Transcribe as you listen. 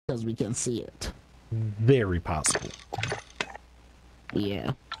because we can see it. Very possible.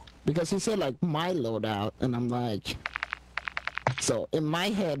 Yeah, because he said like my loadout, and I'm like, so in my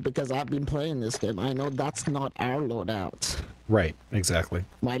head, because I've been playing this game, I know that's not our loadout. Right, exactly.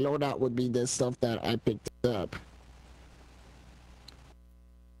 My loadout would be the stuff that I picked up.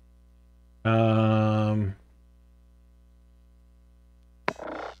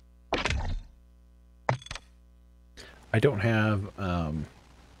 I don't have,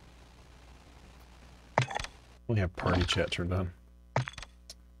 only have party chat turned on.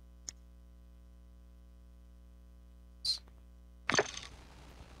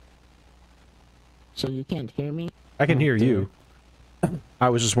 So you can't hear me? I can hear you. I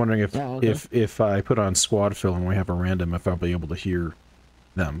was just wondering if, Oh, okay. if I put on squad fill and we have a random, if I'll be able to hear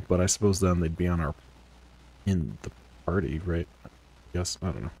them. But I suppose then they'd be on our, in the party, right? I guess,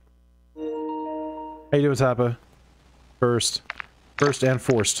 I don't know. How you doing, Tappa? First and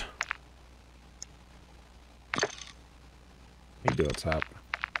forced. How you doing, Tap?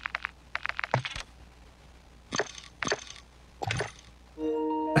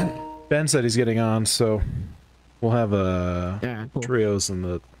 Ben said he's getting on, so we'll have Cool. trios in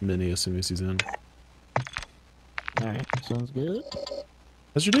the mini as soon as he's in. Alright, sounds good.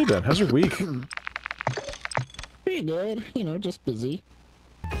 How's your day been? How's your week? Pretty good, you know, just busy.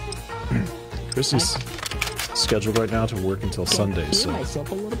 Chrissy's scheduled right now to work until Sunday, Hear so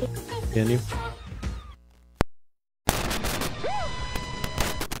myself a little bit. can you?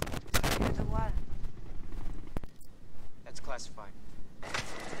 That's classified.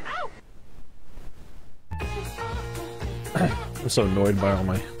 I'm so annoyed by all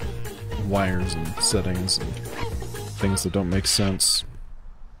my wires and settings and things that don't make sense.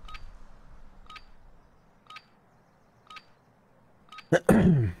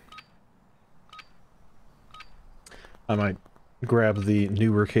 I might grab the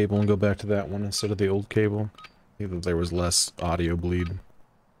newer cable and go back to that one instead of the old cable. I think that there was less audio bleed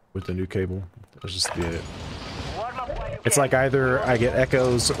with the new cable. It was just the... It's like either I get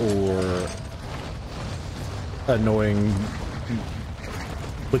echoes or annoying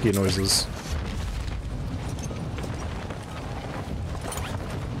clicky noises.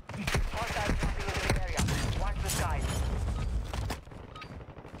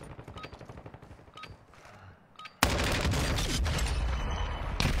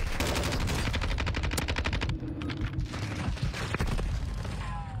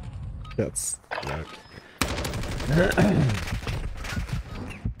 That's right.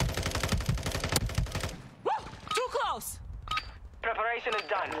 Too close. Preparation is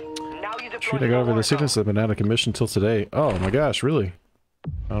done. Now you deploy. Should I go over the sequence? I've been out of commission till today. Oh my gosh, really?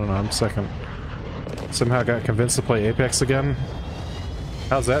 I don't know, I'm second. Somehow got convinced to play Apex again.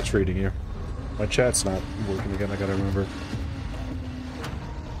 How's that treating you? My chat's not working again, I gotta remember.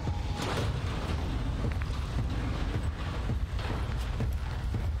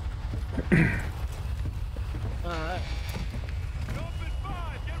 Alright.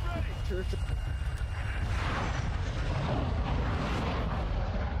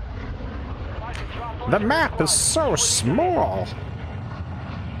 The map is so small!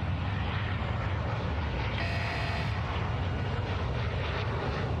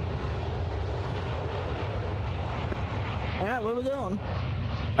 Alright, where we going?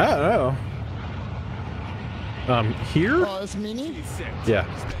 I don't know. Here? Oh, it's mini? Yeah.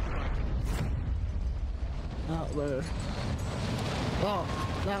 Oh, where? Oh,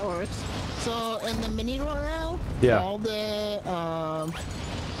 that works. So, in the mini right now, Yeah. all the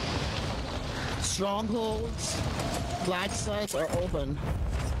strongholds, black sites are open.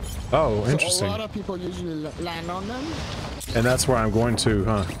 Oh, So interesting. a lot of people usually land on them. And that's where I'm going to,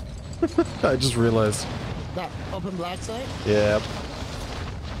 huh? I just realized. That open black site? Yep.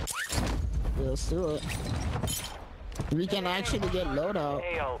 Yeah, let's do it. We can actually get loadout.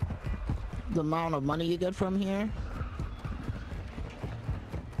 The amount of money you get from here.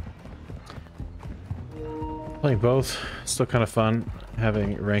 Playing both, still kind of fun.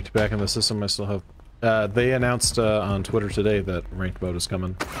 Having ranked back in the system, I still have... they announced on Twitter today that ranked mode is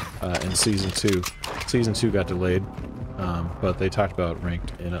coming in Season 2. Season 2 got delayed, but they talked about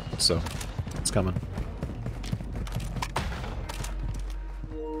ranked in it, so it's coming.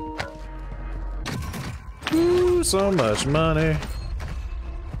 Ooh, so much money.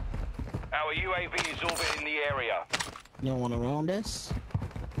 Our UAV is orbiting the area. You don't want to round this?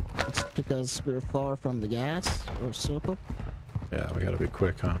 It's because we're far from the gas or circle. Yeah, we gotta be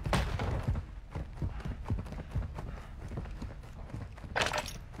quick, huh?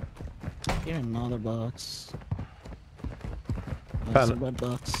 Get another box. Found That's a it. red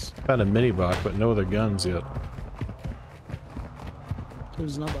box. Found a mini bot, but no other guns yet.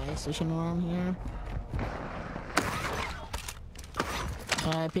 There's no buy station around here.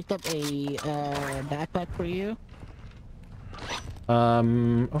 I picked up a backpack for you.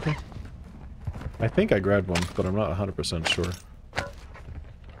 Okay. I think I grabbed one, but I'm not 100% sure.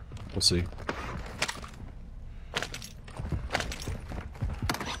 We'll see.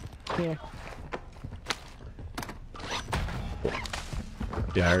 Here.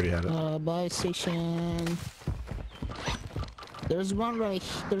 Yeah, I already had it. Buy station. There's one right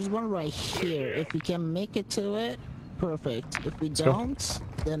here. If we can make it to it, perfect. If we don't,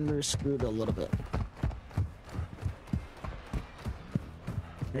 then we're screwed a little bit.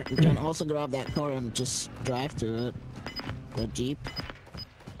 We can also grab that car and just drive to it. The Jeep.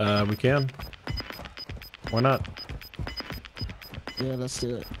 We can. Why not? Yeah, let's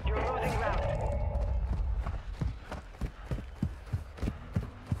do it. You're losing ground.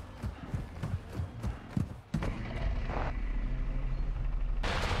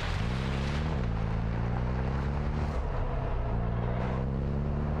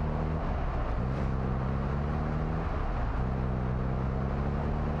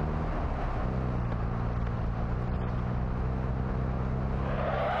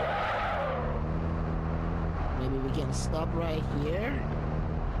 Maybe we can stop right here.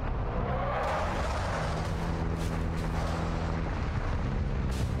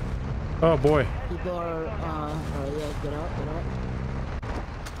 Oh boy. People are, yeah, get out.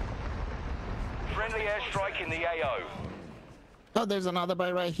 Friendly airstrike in the AO. Oh, there's another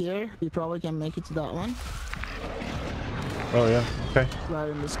buy right here. We probably can make it to that one. Oh yeah. Okay. Right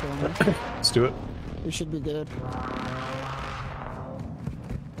in this corner. Let's do it. We should be good.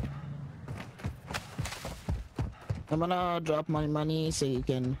 I'm gonna drop my money so you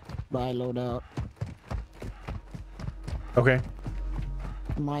can buy loadout. Okay.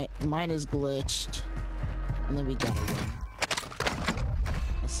 Mine is glitched. And then we gotta run.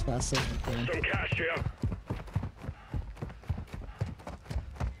 As fast as we can. Some cash here.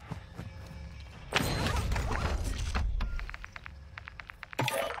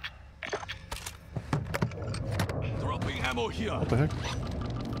 Dropping ammo here. What the heck?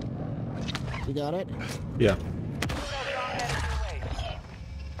 You got it? Yeah.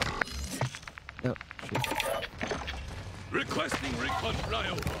 Yep. Shoot. Requesting recon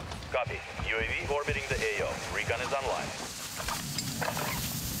flyover. Copy. UAV orbiting the AO. Recon is online.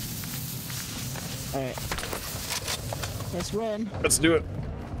 Alright. Let's run. Let's do it.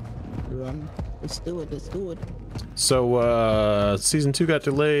 Run. Let's do it. So, season 2 got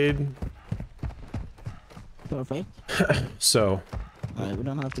delayed. Perfect. So, Alright, we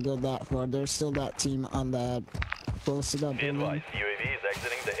don't have to go that far. There's still that team on that posted up Be building. advised, UAV is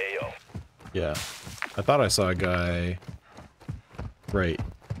exiting the AO. yeah. I thought I saw a guy right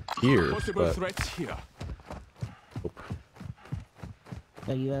here, Possible but threats here.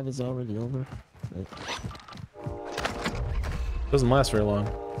 Oh, you have is already over. Right. doesn't last very long.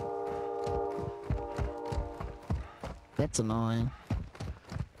 That's annoying.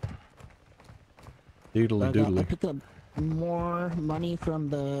 Doodly I doodly. picked up more money from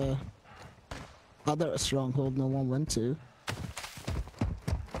the other stronghold no one went to.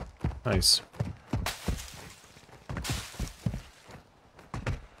 Nice.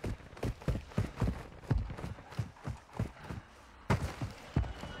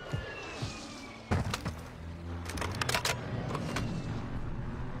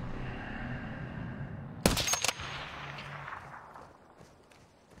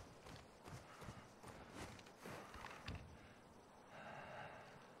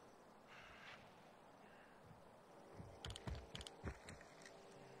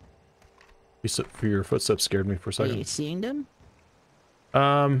 Your footsteps scared me for a Are you second. seeing them?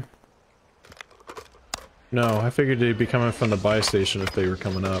 No, I figured they'd be coming from the buy station if they were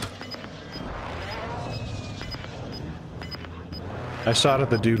coming up. I shot at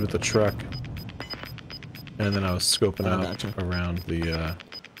the dude with the truck, and then I was scoping out gotcha. around the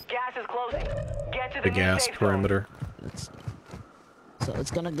Gas is closing. Get to the new gas safe zone. perimeter. So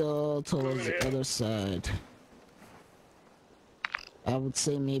it's gonna go towards the other side. I would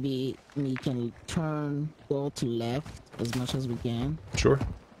say maybe we can go to left as much as we can. Sure.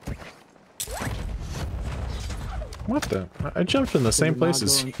 What the? I jumped in the same we're not place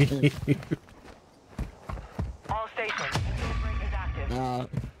as going you. All stations. Jailbreak is active.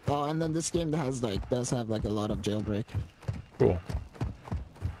 Oh, and then this game does have like a lot of jailbreak. Cool.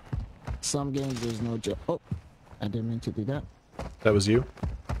 Some games there's no jail. Oh, I didn't mean to do that. That was you?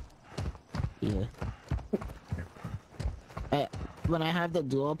 Yeah. When I have the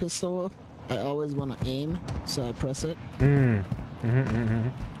dual pistol, I always want to aim, so I press it.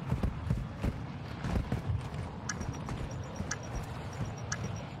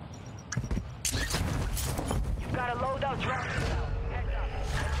 Got a loadout drop. Heads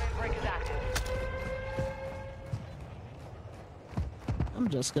up. Break is active. I'm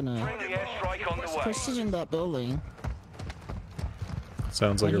just gonna Friendly airstrike on the way. precision that building.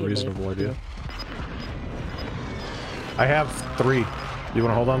 Sounds like a Right here, reasonable babe. idea. I have 3. You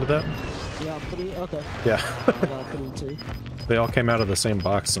want to hold on to that? Yeah, 3. Okay. Yeah. I got 3 too. They all came out of the same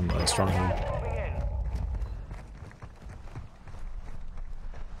box in the stronghold. Moving in.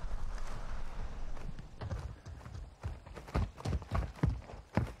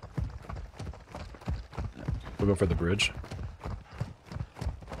 We'll go for the bridge.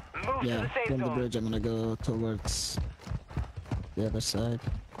 Move to Yeah, the safe from the zone. bridge, I'm gonna go towards the other side.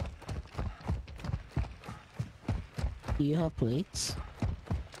 Do you have plates?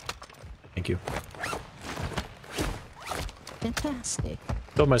 Thank you. Fantastic.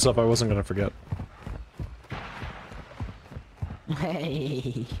 Told myself I wasn't gonna forget.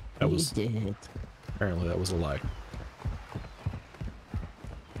 Hey, That you was- did. Apparently that was a lie.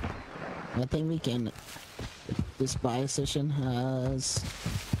 I think we can. This buy station has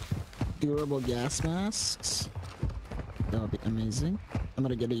durable gas masks. That would be amazing. I'm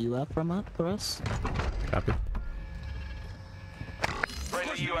gonna get a UF from it for us. Copy.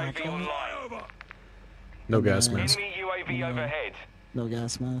 Friendly UAV online. Over. No gas Yeah. mask. Enemy UAV overhead. No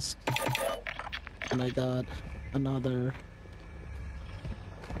gas mask. And I got another.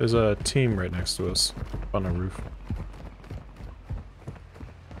 There's a team right next to us on a roof.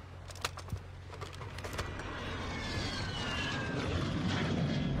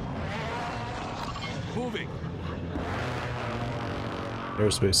 Moving.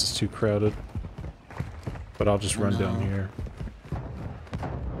 Airspace is too crowded. But I'll just run down No. here.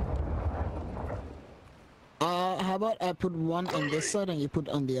 How about I put one on this side and you put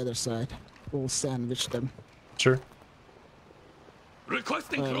on the other side? We'll sandwich them. Sure.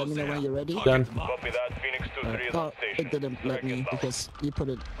 Requesting Let me know when you're ready. Done. Copy that. Phoenix 2-3 is on Oh, station. it didn't let me Circuit because you put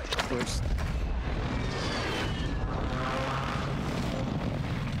it first.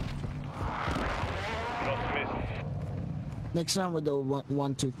 Not missed. Next time we'll do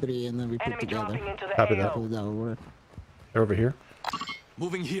 1, 2, 3, and then we put Enemy together. dropping into the Copy that. AO. Hopefully that will work. They're over here.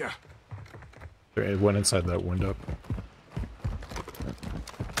 Moving here. It went inside that window.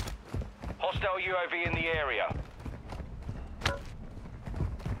 Hostile UAV in the area.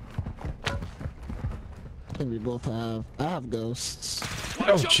 I think we both have. I have ghosts.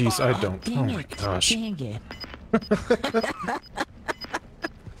 Oh jeez, I don't. Oh Dang my it! gosh. Dang it!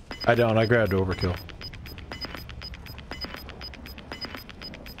 I don't. I grabbed overkill.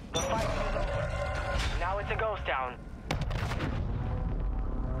 The fight is over. Now it's a ghost town.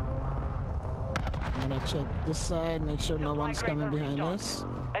 I'm gonna check this side, make sure no Supply one's crate coming for behind restock. us.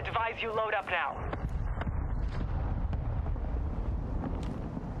 Advise you load up now.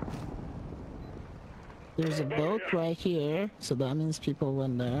 There's a boat right here, so that means people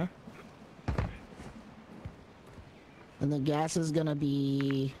went there. And the gas is gonna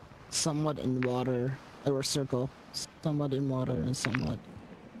be somewhat in water, or circle. Somewhat in water and somewhat.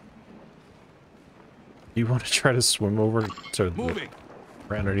 You want to try to swim over to the, Moving.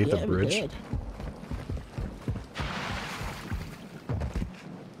 underneath Yeah, the we bridge? did.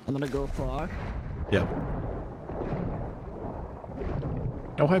 I'm gonna go far. Yep.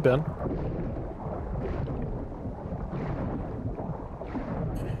 Oh, hi, Ben.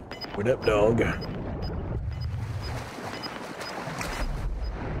 What up, dog?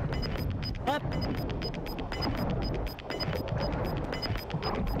 Up!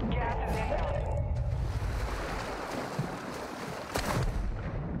 Gas is inbound.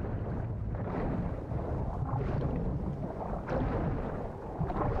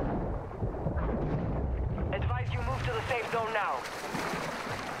 Advise you move to the safe zone now.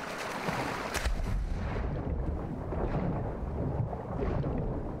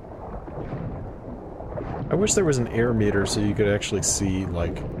 I wish there was an air meter so you could actually see,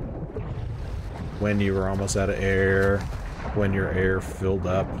 like, when you were almost out of air, when your air filled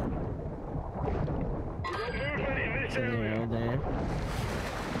up. So they're all there.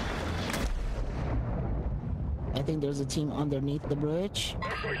 I think there's a team underneath the bridge.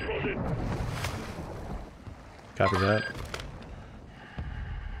 Copy that.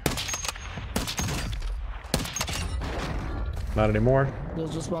 Not anymore.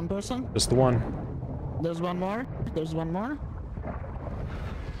 There's just one person. Just the one. There's one more. There's one more.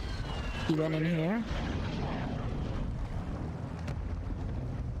 He went in here.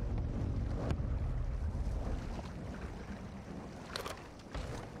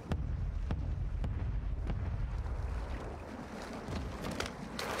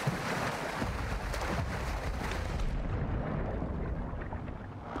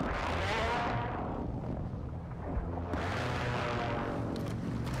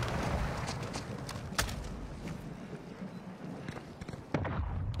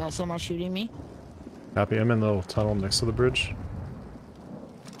 Oh, someone's shooting me? Copy, I'm in the little tunnel next to the bridge.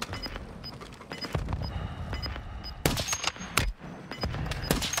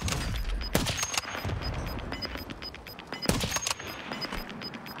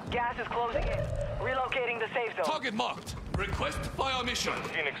 Gas is closing in. Relocating the safe zone. Target marked. Request fire mission.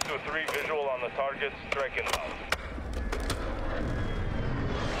 Phoenix 2-3 visual on the target. Strike inbound.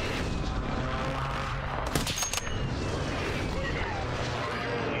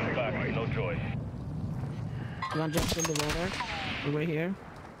 He's back. No choice. You wanna jump in the water? Over here?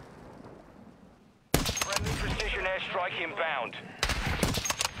 Friendly precision airstrike inbound.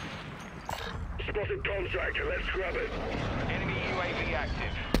 Spotted contractor. Let's grab it. Enemy UAV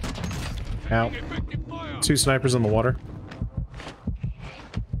active. Out. Effective fire. 2 snipers in the water.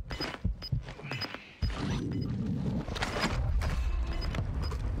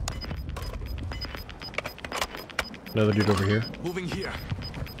 Another dude over here. Moving here.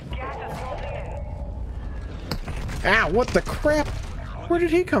 Gas is closing in. Ow, what the crap? Where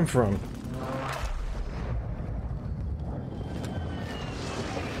did he come from?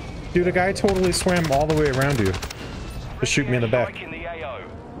 Dude, a guy totally swam all the way around you to shoot me in the back. Strike in the AO.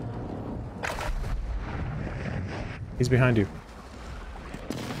 He's behind you.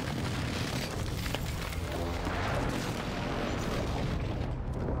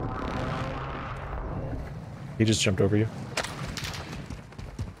 He just jumped over you.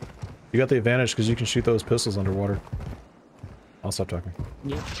 You got the advantage because you can shoot those pistols underwater. I'll stop talking.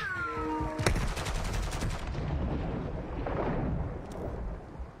 Yep.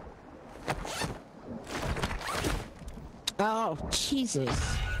 Oh,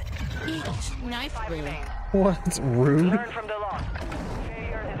 Jesus. He knifed Five me. remain. What? Rude? Learn from the loss.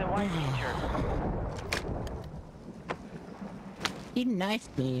 Failure is a white feature. He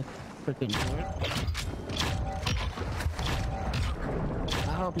knifed me. Freaking jerk.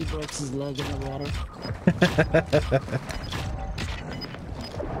 I hope he breaks his leg in the water.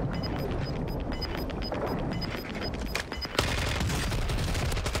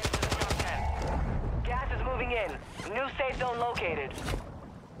 Gas is moving in. New safe zone located.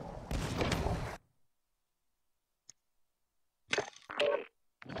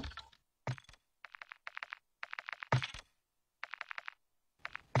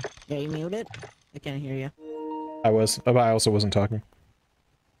 Yeah, you muted? I can't hear you. I was, but I also wasn't talking.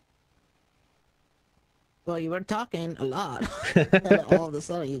 Well, you were talking a lot. And all of a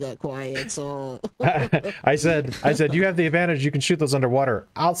sudden you got quiet, so... I said, you have the advantage, you can shoot those underwater.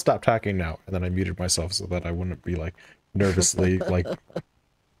 I'll stop talking now. And then I muted myself so that I wouldn't be, like, nervously, like,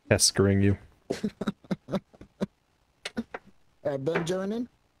 pestering you. Ben joining?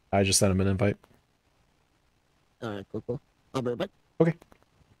 I just sent him an invite. Alright, cool. I'll be right back. Okay.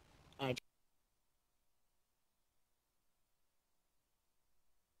 Alright.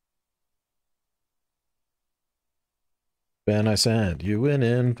 Ben, I sent you an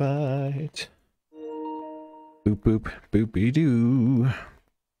invite. Boop boop boopy doo.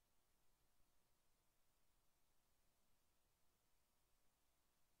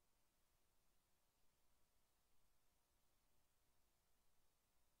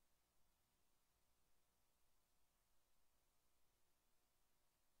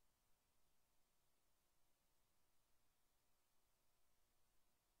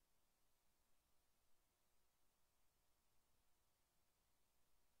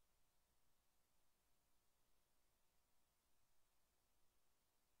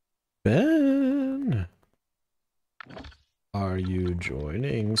 Ben, are you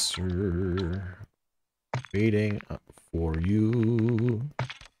joining, sir? Waiting for you.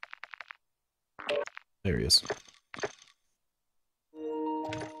 There he is.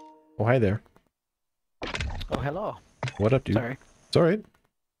 Oh, hi there. Oh, hello. What up, dude? Sorry. It's alright.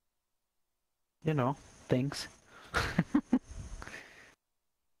 You know, things.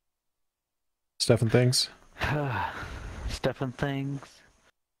 Stuff and things. Stuff and things.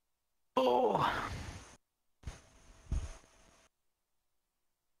 Oh.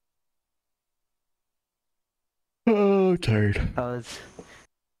 Oh, tired. How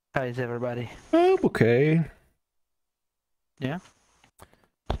is everybody? I'm okay. Yeah?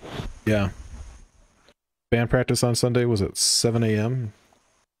 Yeah. Band practice on Sunday was at 7 a.m.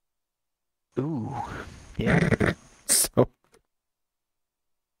 Ooh. Yeah. So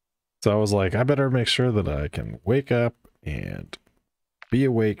I was like, I better make sure that I can wake up and be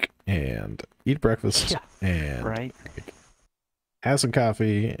awake and eat breakfast Yeah, and right. have some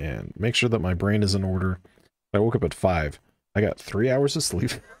coffee and make sure that my brain is in order. I woke up at 5. I got 3 hours of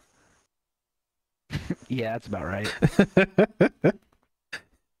sleep. Yeah, that's about right.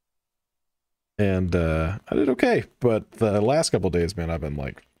 And I did okay, but the last couple days, man, I've been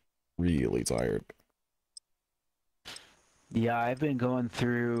like really tired. Yeah, I've been going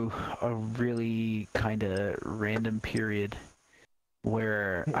through a really kind of random period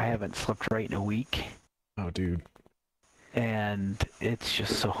where I haven't slept right in a week, Oh, dude. and it's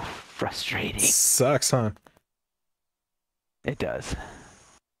just so frustrating. Sucks, huh? It does.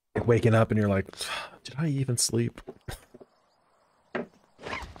 Waking up and you're like, did I even sleep?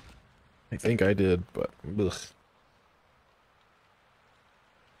 I think I did, but ugh.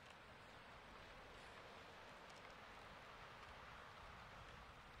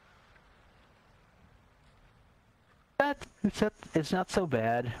 It's not so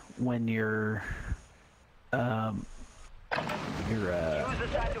bad when you're Use the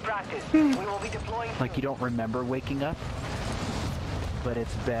site to practice. We will be deploying. like you don't remember waking up, but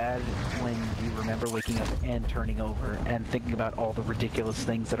it's bad when you remember waking up and turning over and thinking about all the ridiculous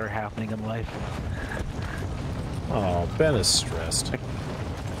things that are happening in life. Oh, Ben is stressed.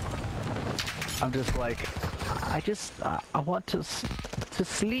 I'm just like, I want to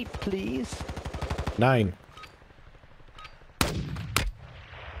sleep, please. 9.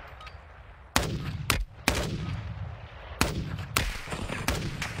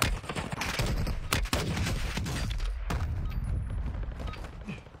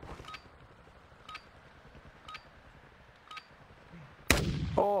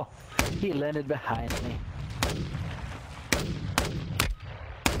 Oh, he landed behind me.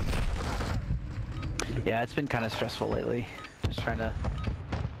 Yeah, it's been kind of stressful lately. Just trying to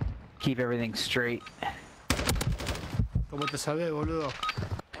keep everything straight. ¿Cómo te sabe, boludo?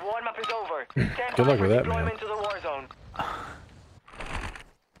 Warm-up is over. Stand Good by luck for with that, deployment man. to the war zone.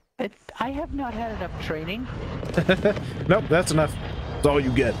 I have not had enough training. Nope, that's enough. That's all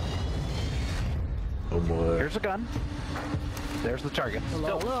you get. Oh boy. Here's a gun. There's the target.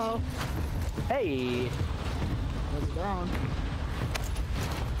 Hello, hello. Hey, How's it going?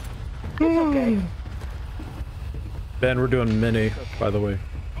 it's okay. Ben, we're doing mini, by the way.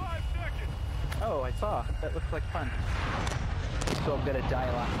 Oh, I saw. That looks like fun. So I'm gonna die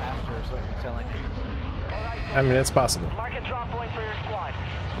a lot faster, is what you're telling me. I mean, it's possible. Mark a drop point for your squad.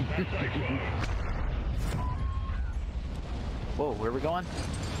 Whoa, where are we going?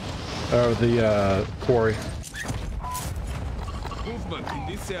 Oh, the quarry. Movement in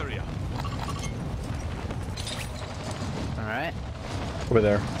this area. Alright. Over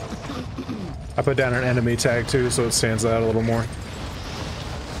there. I put down an enemy tag too, so it stands out a little more.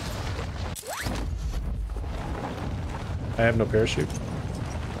 I have no parachute.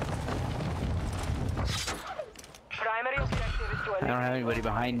 Primary objective is to I don't have anybody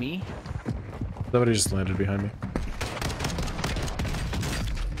behind me. Somebody just landed behind me.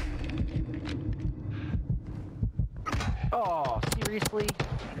 Oh, seriously?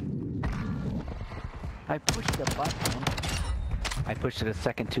 I pushed the button. I pushed it a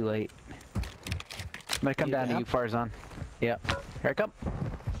second too late. I'm gonna come down to you, Farzan. Yep. Here I come.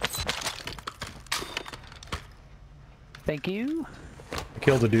 Thank you. I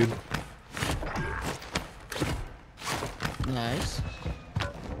killed a dude. Nice.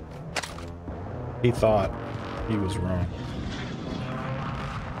 He thought he was wrong.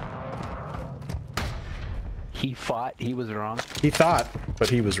 He fought. He was wrong. He thought, but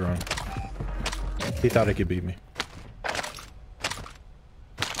he was wrong. He thought he could beat me.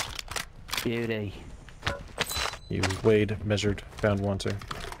 Beauty. He weighed, measured, found wanting.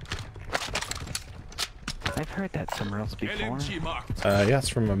 I've heard that somewhere else before. LMG marked. Yeah, it's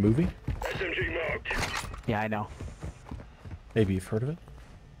from a movie. SMG marked. Yeah, I know. Maybe you've heard of it.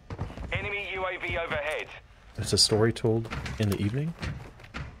 enemy UAV overhead. It's a story told in the evening.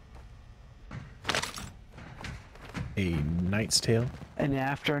 A Knight's Tale. An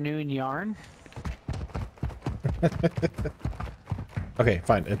afternoon yarn? Okay,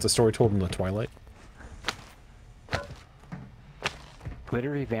 fine. It's a story told in the twilight.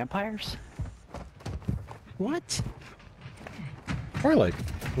 Glittery vampires? What? Twilight.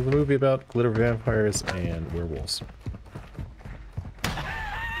 It was a movie about glitter vampires and werewolves.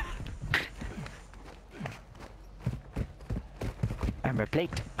 I'm a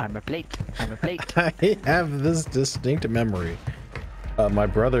plate. I'm a plate. I'm a plate. I have this distinct memory of my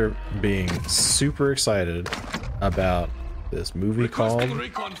brother being super excited about this movie called Requesting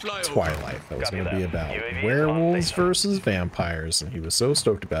recon flyover. Twilight that was Copy going to be that. about UAV on werewolves station. versus vampires, and he was so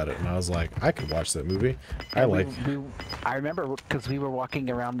stoked about it. And I was like, I could watch that movie. I like. I remember because we were walking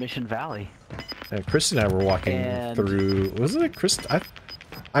around Mission Valley. And Chris and I were walking And- through. Wasn't it Chris?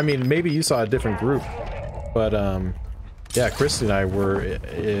 I mean, maybe you saw a different group, but yeah, Chris and I were at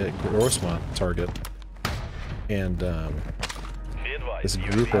Grossmont Target, and Be advised, this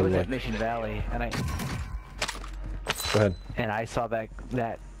UAV group I of was like. at Mission Valley, and Go ahead. I saw that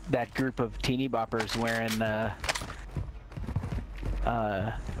that group of teeny boppers wearing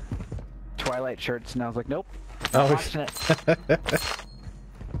Twilight shirts, and I was like, nope, not Oh. watching it.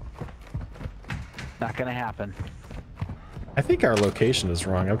 Not gonna happen. I think our location is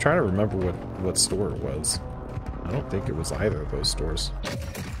wrong. I'm trying to remember what store it was. I don't think it was either of those stores.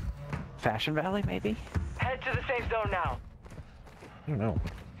 Fashion Valley, maybe? Head to the safe zone now. I don't know.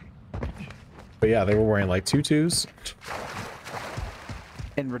 But yeah, they were wearing like tutus.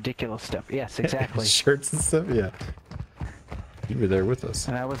 And ridiculous stuff. Yes, exactly. Shirts and stuff, yeah. You were there with us.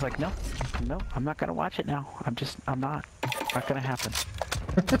 And I was like, no, I'm not gonna watch it now. I'm not gonna happen.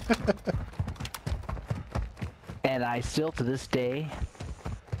 And I still, to this day,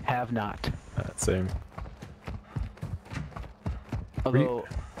 have not. Same. Although,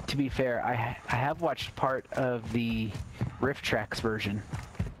 to be fair, I have watched part of the Rift Tracks version,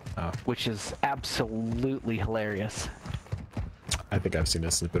 which is absolutely hilarious. I think I've seen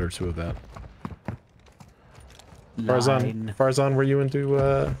a snippet or two of that. Line. Farzan, were you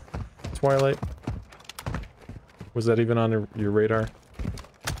into Twilight? Was that even on your radar?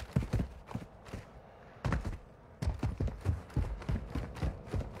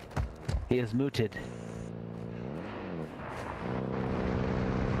 He is muted.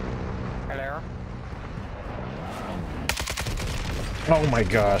 Hello? Oh my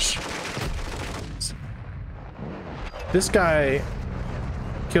gosh. This guy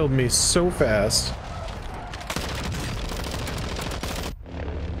killed me so fast. In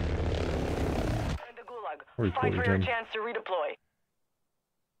the gulag. We Fight for pulled your him. chance to redeploy.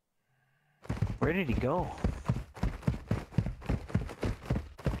 Where did he go?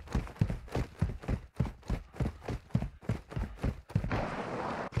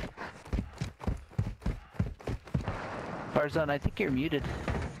 Farzan, I think you're muted.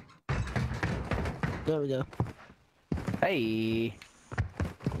 There we go. Hey.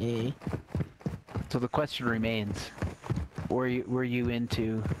 Hey. So the question remains: were you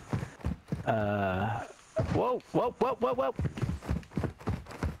into? Whoa! Whoa! Whoa! Whoa! Whoa!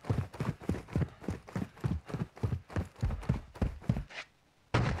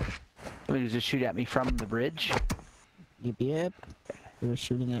 Somebody was just shoot at me from the bridge. Yep, yep. They were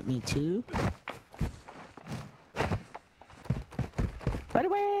shooting at me too. Run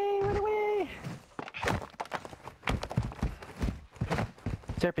away! Run away!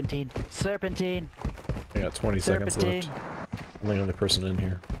 Serpentine! Serpentine! I got 20 seconds left. I'm the only person in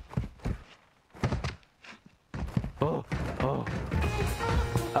here. Oh! Oh!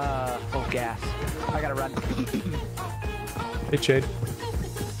 Oh, gas. I gotta run. Hey, Chade.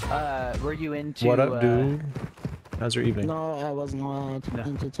 Were you into... What up, dude? How's your evening? No, I wasn't allowed No.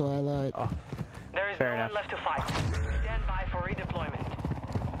 into Twilight. Oh, There is Fair no enough. one left to fight. Stand by for redeployment.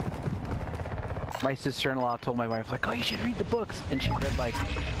 my sister-in-law told my wife, like, oh, you should read the books. And she read, like,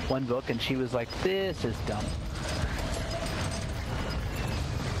 one book, and she was like, this is dumb.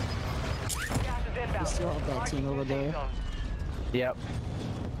 Gas is inbound. We still have that team over there. Yep.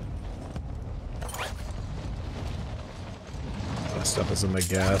 That stuff is in the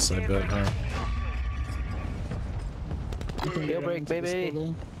gas, I bet, huh? You can get Jailbreak, into this baby.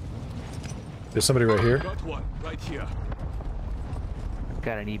 building. There's somebody right here. Got one, right here.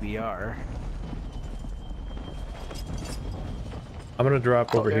 Got an EBR. I'm gonna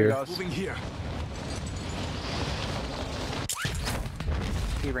drop over there here. he goes. Moving here.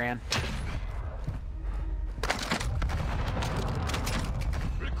 He ran.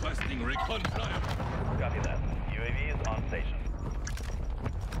 Requesting recon flyer. Copy that. UAV is on station.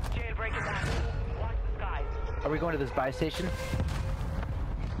 Jailbreak is active. Watch the skies. Are we going to this buy station?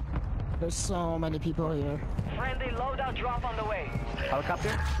 There's so many people here. Friendly loadout drop on the way.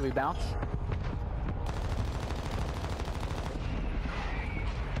 Helicopter? Do we bounce?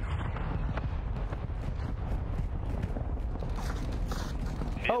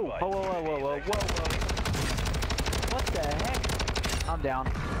 Oh, whoa, whoa, whoa, whoa, whoa, whoa, whoa. What the heck? I'm down.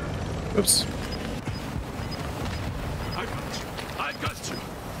 Oops. I got you. I got you.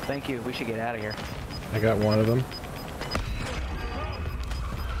 Thank you. We should get out of here. I got one of them.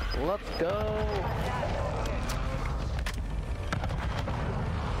 Let's go.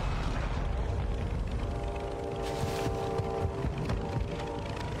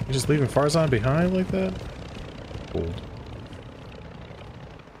 You just leaving Farzan behind like that? Old.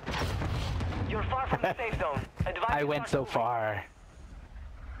 You're far from the safe zone. Advise I you went start so moving. far.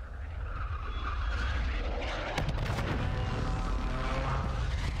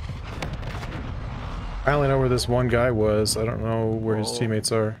 I only know where this one guy was. I don't know where his Oh.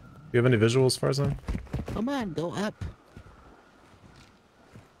 teammates are. Do you have any visuals, Farzan? Come on, go up.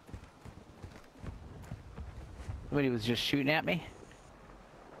 Somebody was just shooting at me.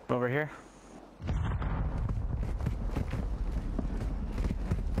 Over here.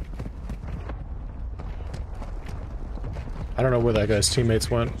 I don't know where that guy's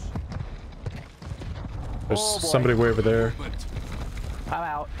teammates went. There's Oh, boy. somebody way over there. I'm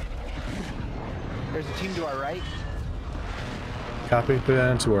out. There's a team to our right. Copy.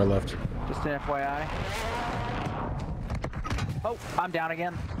 And to our left. Just an FYI. Oh, I'm down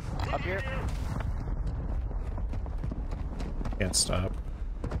again. Up here. Can't stop.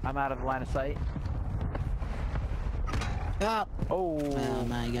 I'm out of the line of sight. Ah! Oh, Oh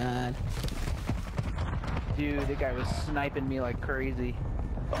my god. dude, the guy was sniping me like crazy.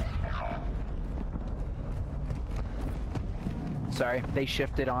 Sorry, they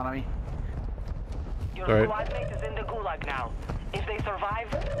shifted on me. Your Alright. squad mate is in the gulag now. If they survive,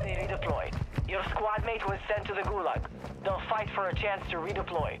 they redeploy. Your squad mate was sent to the gulag. They'll fight for a chance to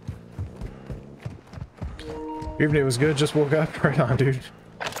redeploy. Evening was good, just woke up. Right on, dude.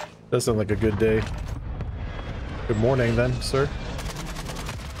 That sounds like a good day. Good morning then, sir.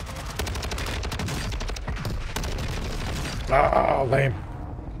 Oh, lame.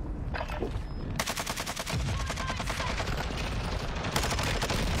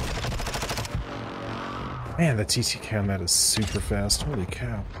 Man, the TTK on that is super fast. Holy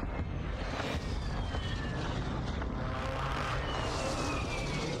cow.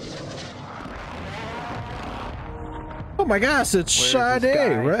 Oh my gosh, it's Where's this Sade,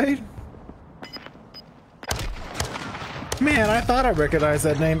 guy? right? Man, I thought I recognized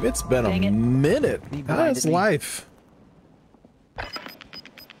that name. It's been Dang a it. minute. He How's blinded me. life?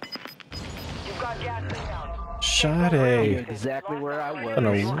 You've got gas inbound. Sade. Exactly where I was. Been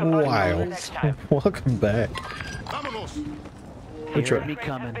a while. Welcome back. Vámonos. We He tried. heard me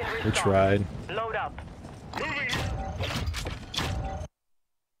coming. We tried. Load up.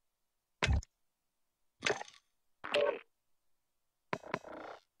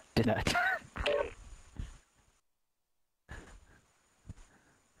 Did not.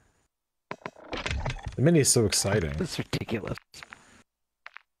 The mini is so exciting. It's ridiculous.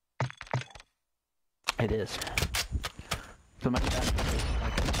 It is. So much faster.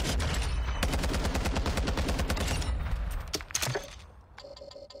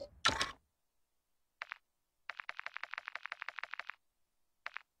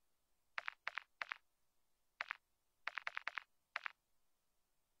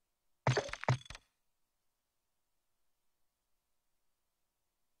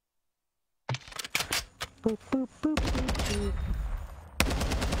 Boop, boop, boop, boop, boop.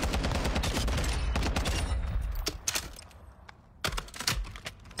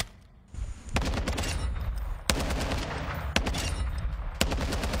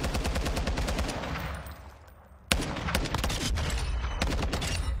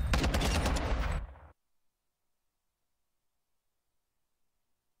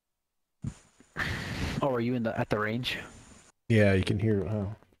 Oh, are you in the at the range? Yeah, you can hear it.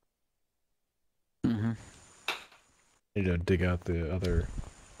 Oh. Mm-hmm. Need to dig out the other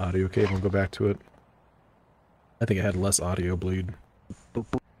audio cable and go back to it. I think it had less audio bleed. Boop,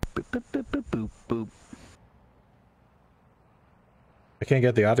 boop, boop, boop, boop, boop, boop, boop. I can't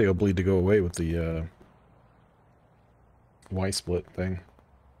get the audio bleed to go away with the Y-split thing.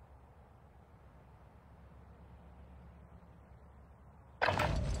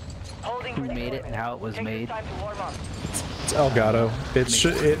 Holding Who made it and how it was Take this made? time to warm up. It's Elgato. It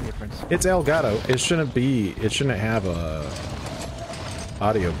should Difference. it's Elgato. It shouldn't have a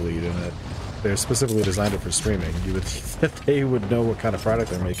audio bleed in it. They're specifically designed it for streaming. You would think that they would know what kind of product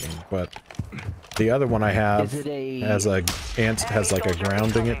they're making, but the other one I have Is it a- has like a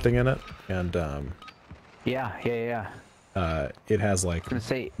grounding it thing in it, and Yeah. it has like I'm gonna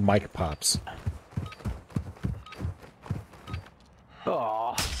say, mic pops.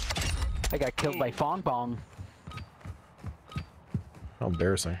 oh, I got killed by Fong Bong. How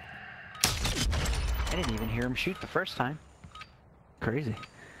embarrassing. I didn't even hear him shoot the first time. Crazy.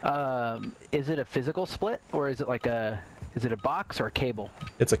 Is it a physical split or is it like is it a box or a cable?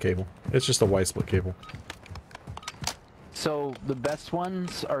 It's a cable. It's just a Y-split cable. So the best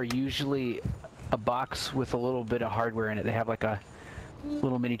ones are usually a box with a little bit of hardware in it. They have like a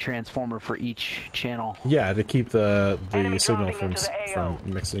little mini transformer for each channel. Yeah, to keep the Enemy signal dropping from into the AO.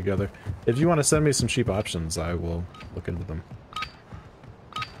 from mixing together. If you want to send me some cheap options, I will look into them.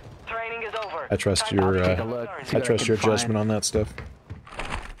 Training is over. I trust Time your to take a look. See I what I trust can your find. judgment on that stuff.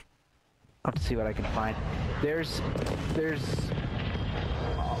 I'll have to see what I can find. There's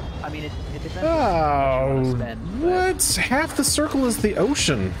I mean it depends on how much you want to spend. but- What? Half the circle is the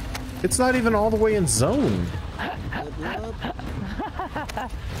ocean. It's not even all the way in zone.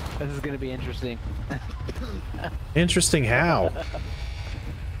 This is gonna be interesting. Interesting how?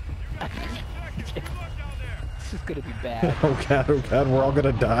 This is gonna be bad. Oh god, we're all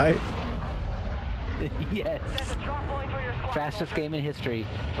gonna die? Yes. Set a drop point for your squad. Fastest game in history.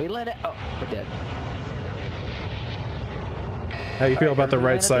 We let it. Oh, we're dead. How you feel Alright, about the everybody right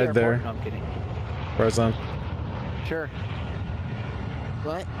land at side airport. there, No, I'm kidding. Farzan? Sure.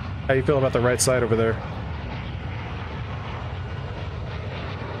 What? How you feel about the right side over there?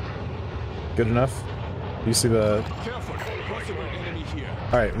 Good enough? You see the... Careful. Possible enemy here.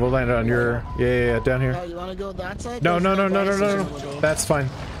 Alright, we'll land it on your... Yeah, down here. Oh, you wanna go that side? No, There's no, no, no, buy no, station no, over no. there. That's fine.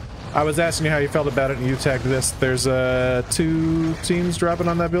 I was asking you how you felt about it, and you tagged this. There's 2 teams dropping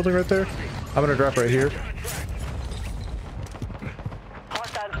on that building right there. I'm gonna drop right here.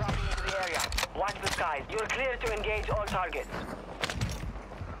 Hostile dropping into the area. Watch the skies. You're clear to engage all targets.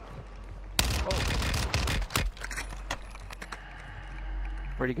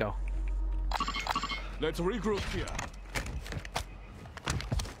 Where'd he go? Let's regroup here.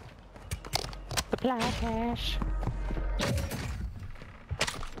 Supply cache.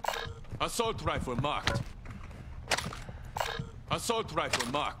 Assault rifle marked. Assault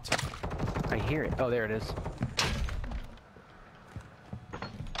rifle marked. I hear it. Oh, there it is.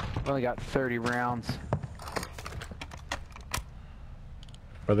 Only got 30 rounds.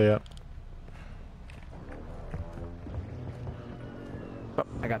 Where are they at? Oh,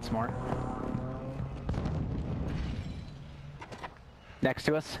 I got smart. Next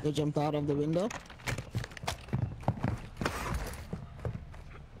to us. They jumped out of the window.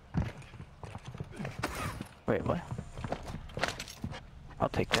 Wait, what? I'll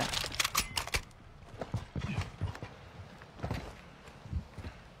take that.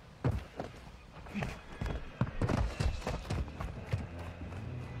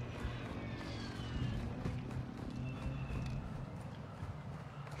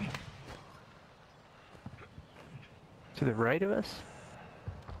 To the right of us?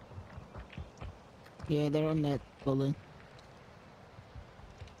 Yeah, they're on that building.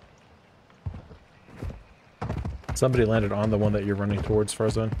 Somebody landed on the one that you're running towards,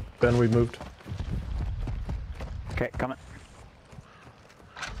 Farzan. Ben, we moved. Okay, coming.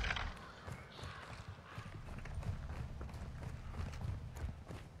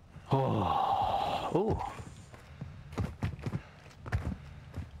 Oh. Ooh.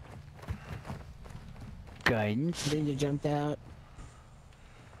 Guidance. Then you jumped out.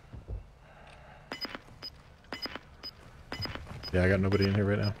 Yeah, I got nobody in here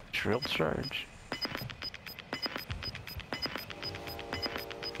right now. Drill charge.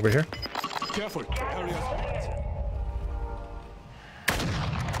 Over here? Careful. Area marked.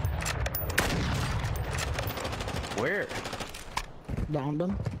 Where? Downed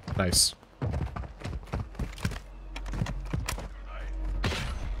them. Nice.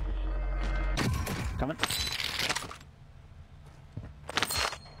 Coming.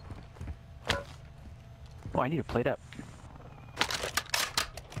 Oh, I need to plate up.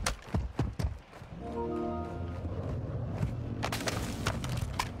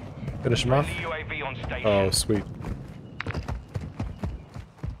 Finish him off? UAV on station. Oh, sweet.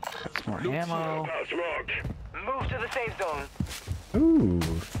 Got some more ammo. House marked. Move to the safe zone. Ooh,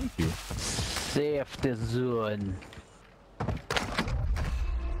 thank you. Safety zone.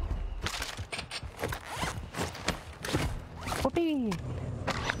 Whoopee!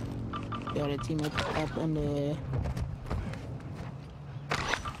 Got a team up on the...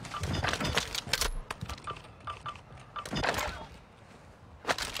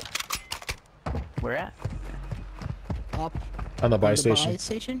 Where at? up On the buy on the station. buy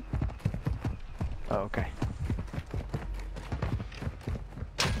station. Oh, okay.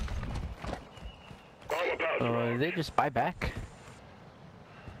 Did they just buy back?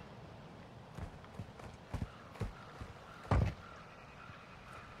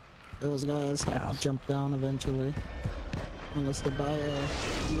 Those guys have to jump down eventually. Unless they buy a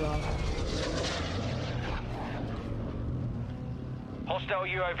rock. Hostile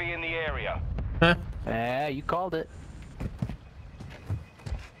UAV in the area. Yeah, you called it.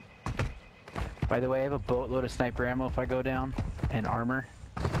 By the way, I have a boatload of sniper ammo if I go down, and armor.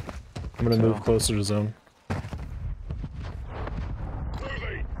 I'm gonna move closer to zone.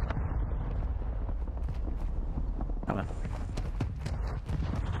 Come on.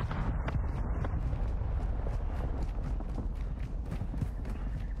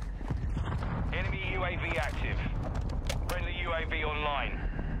 Enemy UAV active. Friendly UAV online.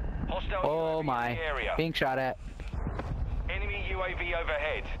 Hostile Oh UAV in my. the area. Being shot at. Enemy UAV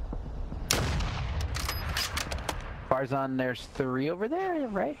overhead. Farzan, there's 3 over there,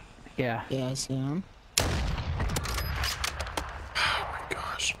 right? Yeah. Yeah, I see him. Oh my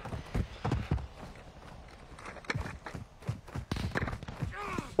gosh.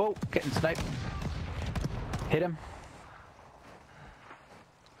 Whoa, getting sniped. Hit him.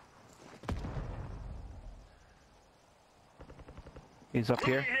 He's up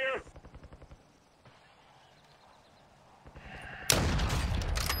here.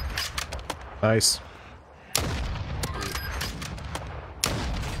 Nice.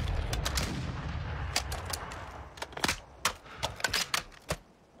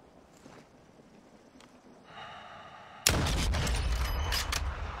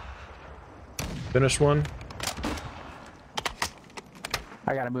 Finish one.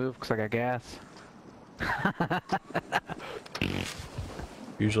 I gotta move because I got gas.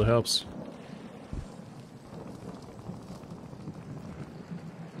 Usually helps.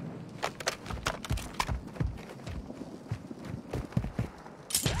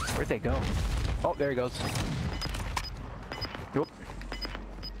 Where'd they go? Oh, there he goes. Nope.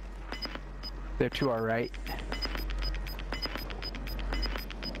 They're to our right.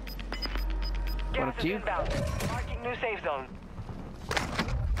 One up Gas to is you. inbound. Marking new safe zone.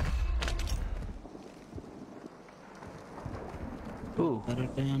 Ooh, Better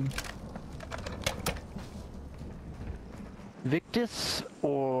than. Victus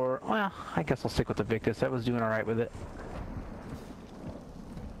or... Well, I guess I'll stick with the Victus. I was doing alright with it.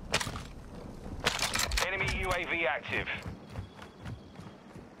 Enemy UAV active.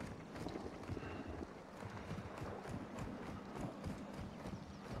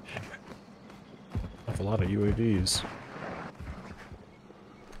 A lot of UAVs.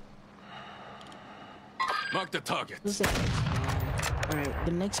 Mark the target. Alright,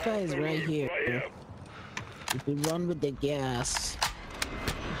 the next guy is right here. If we run with the gas.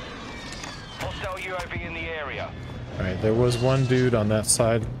 Hostile UAV in the area. Alright, there was one dude on that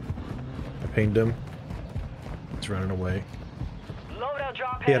side. I pinged him. He's running away. Loadout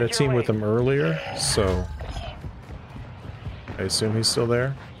drop He had a headed your team with way. him earlier, so I assume he's still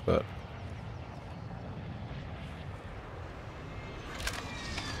there, but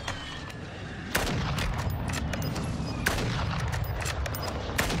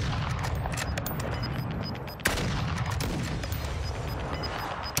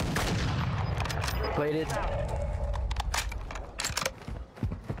Plated.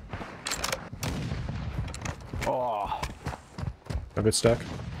 Oh. a bit stuck.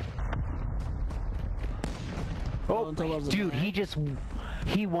 Oh, towards the dude, back.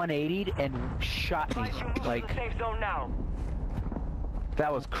 he 180'd and shot me. Advise you move to Like, the safe zone now.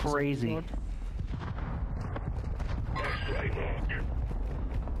 that was crazy.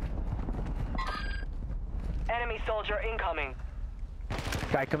 Enemy soldier incoming.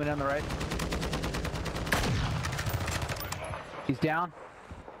 Guy coming down the right. He's down.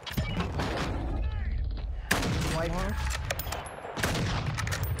 White.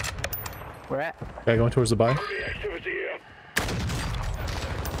 Where at? Guy going towards the buy.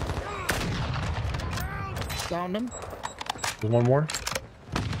 Downed him. There's one more.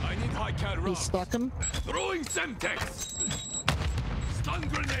 I need high cal He rounds. stuck him. Throwing Semtex. Stun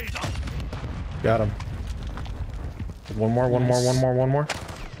grenade out. Got him. One more.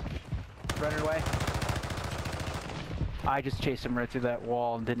 Running away. I just chased him right through that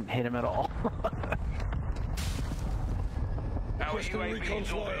wall and didn't hit him at all. Our UAV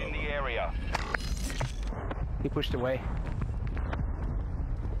is orbiting the area. He pushed away.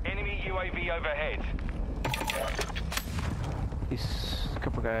 Enemy UAV overhead. He's a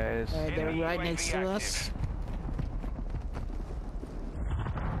couple guys. They're Enemy right UAV next to us. active.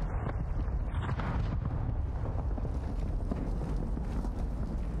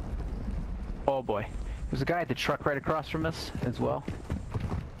 Oh boy. There's a guy at the truck right across from us as well.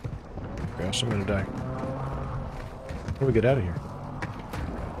 Gosh, I'm gonna die. How do we get out of here?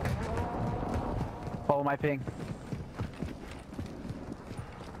 Follow my ping.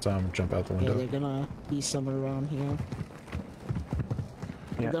 Jump out the Yeah, window. they're gonna be somewhere around here. Yeah.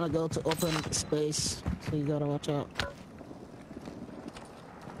 They're gonna go to open space, so you gotta watch out.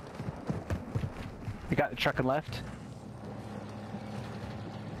 You got the truck and left.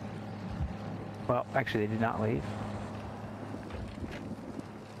 Well, actually, they did not leave.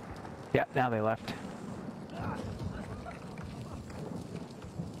 Yeah, now they left.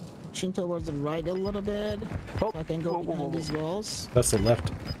 Pushing towards the right a little bit. Oh, So I can go whoa, whoa, behind whoa, these walls. That's the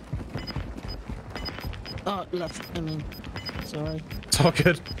left. Oh, left. I mean, sorry. It's all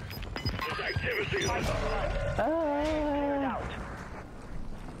good.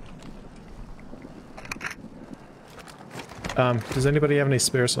 Does anybody have any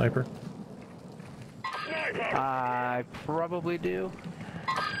spare sniper? I probably do.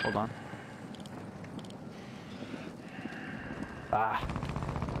 Hold on. Ah.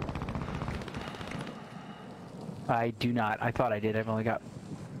 I do not. I thought I did. I've only got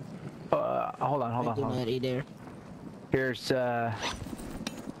Hold on, hold I on, do hold not on. either. Here's 5.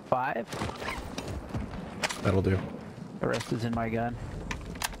 That'll do. The rest is in my gun.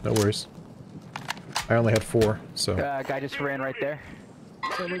 No worries. I only had 4, so... Guy just ran right there.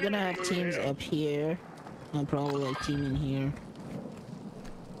 So we're gonna have teams up here. And probably like team in here.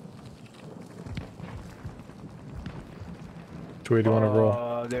 Which way do you want to roll?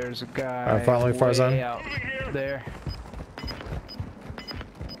 Oh, there's a guy. I'm following Farzan. way out there.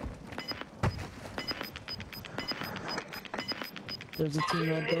 There's a team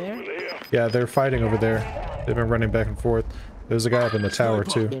right there. Yeah, they're fighting over there. They've been running back and forth. There's a guy up in the tower,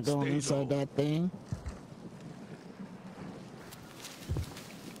 too. They're going inside that thing.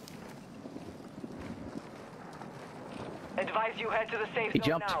 Advise you head to the safe He zone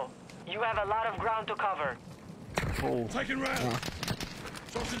jumped. now. You have a lot of ground to cover. Oh, Taking round.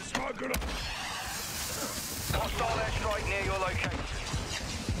 Tossing smoke grenade. Hostile airstrike near your location.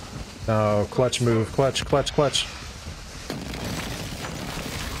 Oh, clutch move. Clutch, clutch, clutch.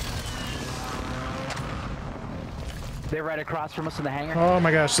 they're right across from us in the hangar. Oh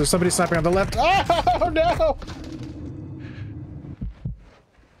my gosh, there's somebody sniping on the left. Oh no!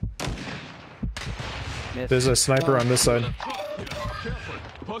 Missed. There's a sniper on this side. Careful.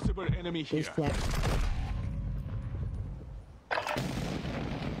 Possible enemy here. There's flat.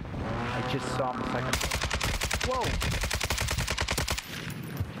 I just saw him a second. Whoa!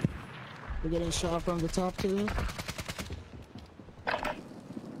 We're getting shot from the top too.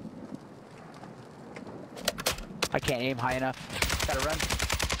 I can't aim high enough. Gotta run.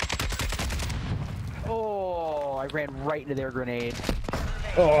 Oh, I ran right into their grenade.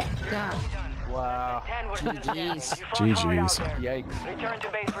 Oh, God. Wow. 10 were still standing. You GG's. fought hard out GG's. there. Yikes. Return to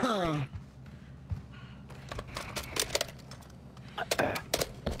base for Huh.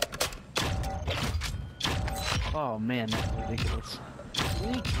 Oh man, that's ridiculous.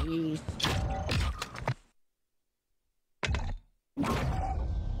 GG's.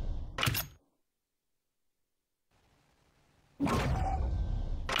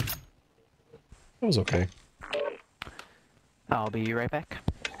 that was okay. I'll be right back.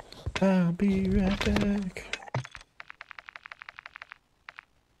 I'll be right back.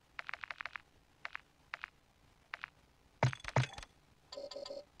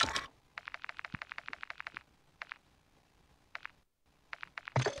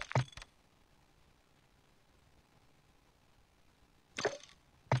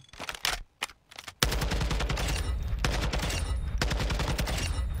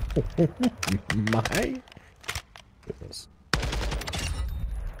 My goodness.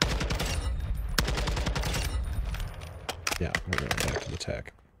 Yeah, we're going back to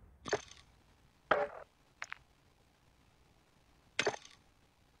attack.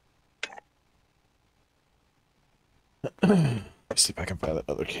 Let's see if I can find that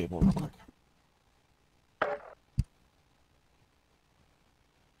other cable real quick.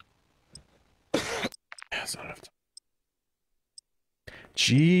 That's not enough time.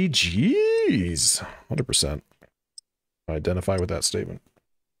 GG's. 100%. I identify with that statement.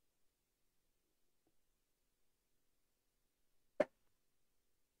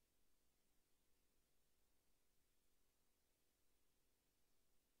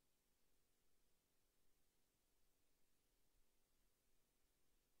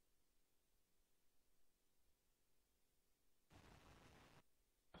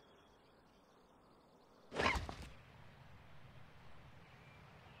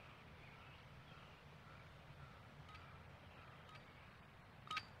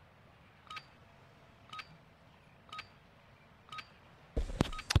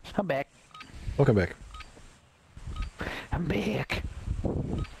 I'm back. Welcome back. I'm back.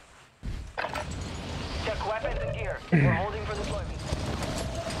 check weapons and gear. We're holding for deployment.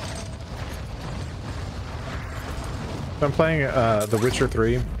 I'm playing The Witcher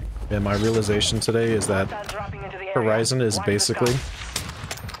 3, and my realization today is that Hostiles dropping into the area. Horizon is Watch the basically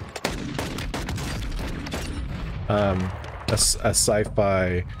a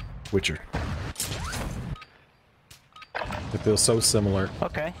sci-fi Witcher. It feels so similar.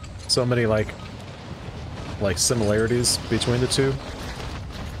 Okay. So many like similarities between the two.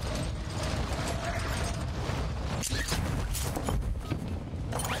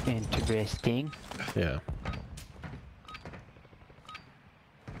 Interesting. Yeah.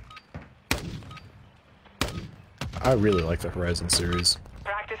 I really like the Horizon series.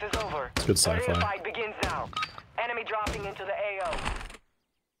 Practice is over. It's good The real sci-fi. fight begins now. Enemy dropping into the AO.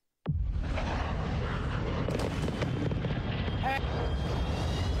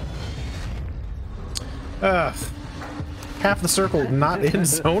 Half the circle not in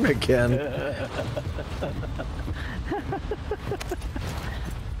zone again.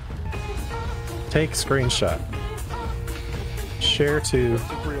 Take screenshot. Share to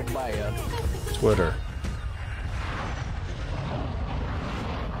Twitter.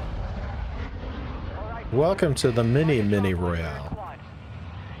 Welcome to the mini royale.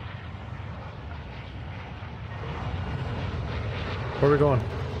 Where are we going?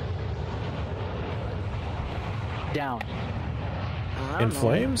 Down. I In don't know.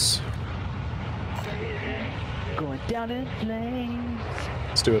 flames? Going down in flames.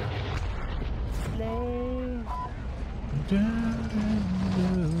 Let's do it. Flames.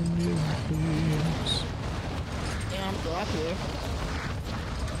 Yeah, I'm black here.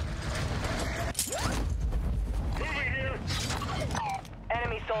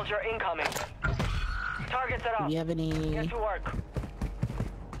 Enemy soldier incoming. Targets it Do up. we have any Get to work.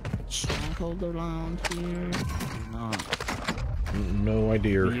 stronghold around here? No. No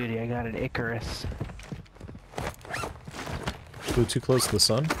idea. Beauty, I got an Icarus. Flew too close to the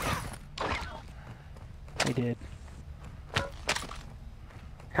sun? I did.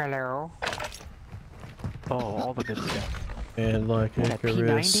 Hello. Oh, all the good stuff. And like Is that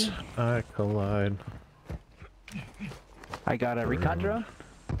Icarus, P90? I collide. I got a recon drone.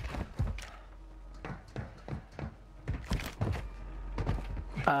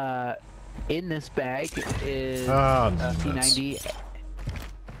 In this bag is a P90.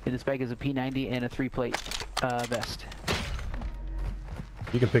 In this bag is a P90 and a 3-plate vest.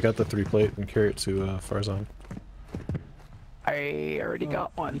 You can pick up the 3-plate and carry it to Farzan. I already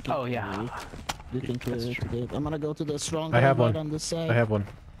got one. Oh yeah. You can carry it. Dave. I'm gonna go to the stronghold I have right one. on this side. I have one.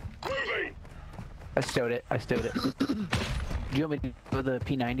 I stowed it. I stowed it. Do you want me to go the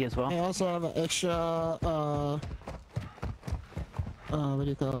P90 as well? I also have an extra, what do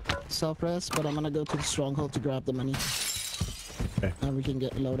you call it? Self-res, but I'm gonna go to the stronghold to grab the money. Okay. And we can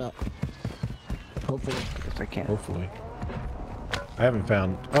get load up. Hopefully. Because I can't. Hopefully. I haven't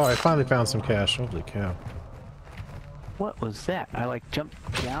found... Oh, I finally found some cash. Holy cow. What was that? I like jumped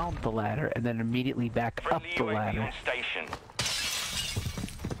down the ladder and then immediately back up the ladder. Station.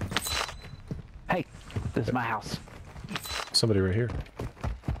 Hey, this is my house. Somebody right here.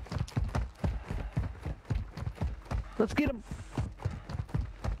 Let's get him.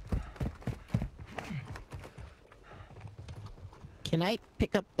 Can I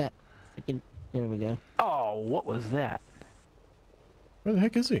pick up that freaking... There we go. Oh, what was that? Where the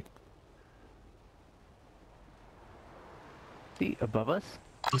heck is he? See, above us?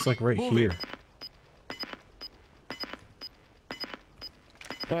 He's like right here.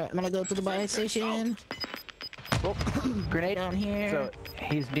 Alright, I'm gonna go to the buy station. Oh, grenade Down here. So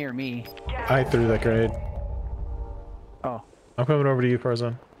he's near me. I threw that grenade. Oh, I'm coming over to you,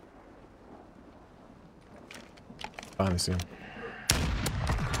 Farzan. Finally see him.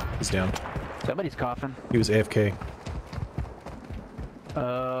 He's down. somebody's coughing. He was AFK.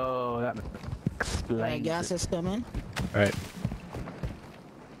 Oh, that Alright, explains gas it. is coming. Alright.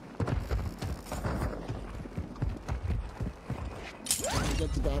 To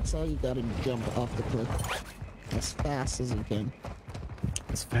get to that side, you gotta jump off the cliff as fast as you can.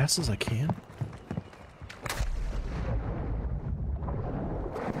 As fast as I can?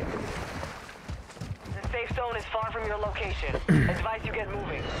 The safe zone is far from your location. Advise you get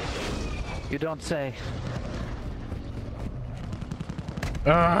moving. You don't say.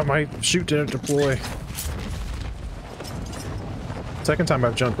 Ah, my chute didn't deploy. Second time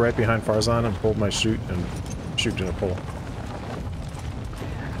I've jumped right behind Farzan and pulled my chute and chute didn't pull.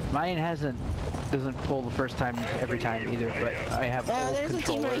 Mine doesn't pull the first time every time either, but I have old There's a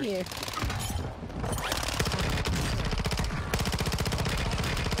team right controllers. here.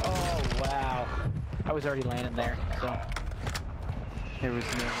 Oh wow. I was already landing there, so there was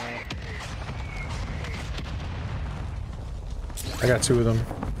no way. I got two of them.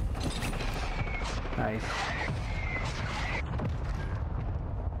 Nice.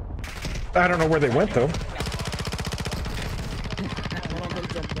 I don't know where they went though. One of them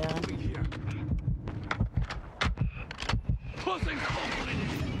jumped down.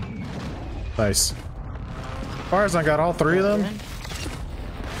 Nice. Farzan got all three of them?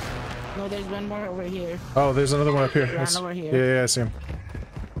 No, there's one more over here. Oh, there's another one up here. Ran That's- over here. Yeah, yeah, I see him.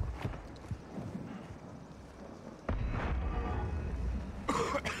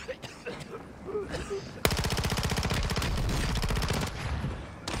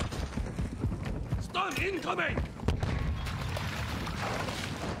 Stun incoming!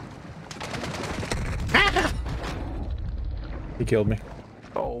 He killed me.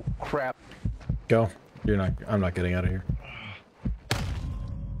 Oh crap. Go. You're not. I'm not getting out of here.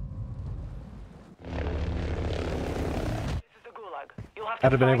 This is the Gulag. You'll have to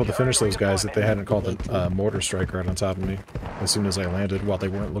I'd have been find able to your finish early those guys if they redeployment. hadn't called a mortar strike right on top of me as soon as I landed while they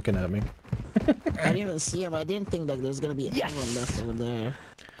weren't looking at me. I didn't even see him. I didn't think that there's gonna be anyone left over there.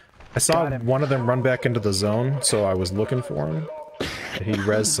 I saw one of them run back into the zone, so I was looking for him. He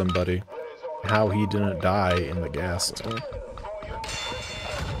rezzed somebody. How he didn't die in the gas.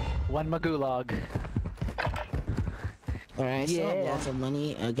 One Magulag. Alright, so I have lots of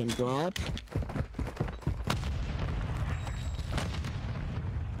money I can drop.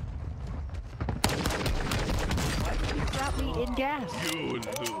 Drop me in gas.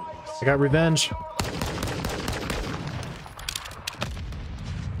 I got revenge.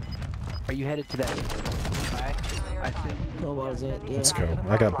 Are you headed to that? I see. What was it? Yeah. Let's go.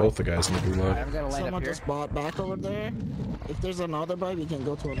 I got both the guys in the gulag. I'm gonna land Someone up here. just bought back over there. If there's another buy, we can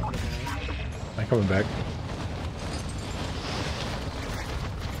go to another buy. I'm coming back.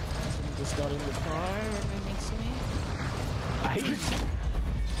 Someone just got in the car right next to me. I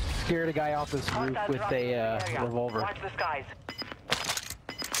scared a guy off this roof Hostiles with dropping into a the area. revolver. Watch the skies.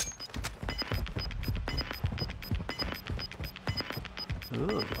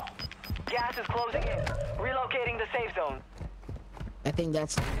 Ooh. Gas is closing in. Relocating the safe zone. I think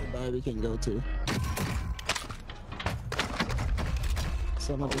that's the only buy we can go to.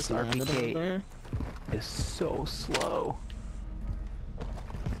 Someone just this landed over RPK. there. It's so slow.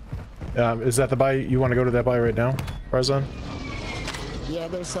 Is that the buy? You want to go to that buy right now, Farzan? Yeah,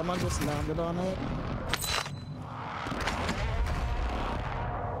 there's someone just landed on it.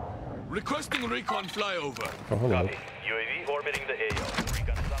 Requesting recon flyover. Oh, hello. Copy. UAV orbiting the AO.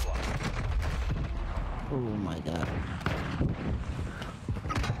 Recon is online. Oh my god.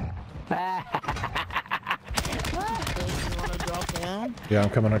 You wanna drop down? Yeah, I'm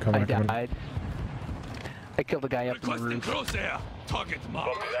coming. I'm coming. I I'm coming. died. I killed the guy up in the Requesting roof, crosshair. Target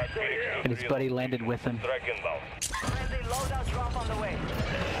mark. Copy that. Breach. and his buddy landed with him. Strike inbound. Friendly loadout drop on the way.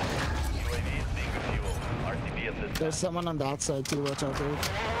 UAV is being refueled. RTB assistance. There's someone on that side too, watch out there.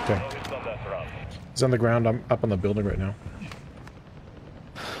 Okay. Focused on that route. He's on the ground. I'm up on the building right now.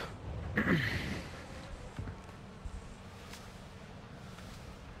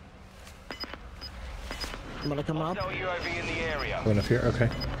 I'm gonna come up. No UAV in the area. Going up here. Okay.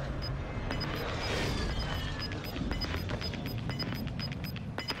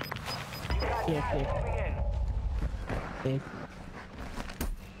 Here, here. Moving in.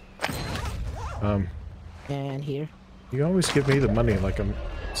 Okay. And here. You always give me the money like I'm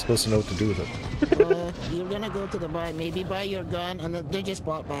supposed to know what to do with it. You're gonna go to the buy. Maybe buy your gun, and then they just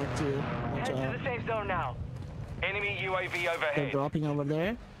bought back too. Watch Head to out. the safe zone now. Enemy UAV They're overhead. dropping over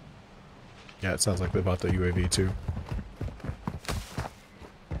there. Yeah, it sounds like they bought the UAV too.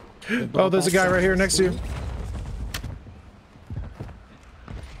 They Oh, bought there's a back guy right here next to you. too.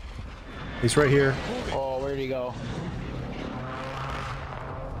 He's right here. Oh, where'd he go?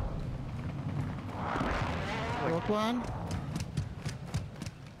 Broke one.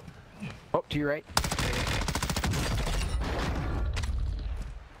 Oh, to your right.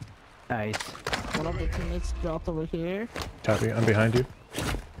 Nice. One of the teammates dropped over here. Copy. I'm behind you.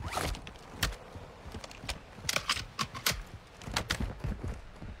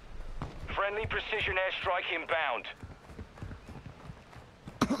 Friendly precision airstrike inbound.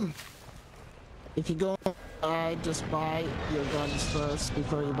 If you go buy, just buy your guns first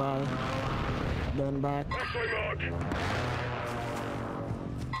before you buy. Then back.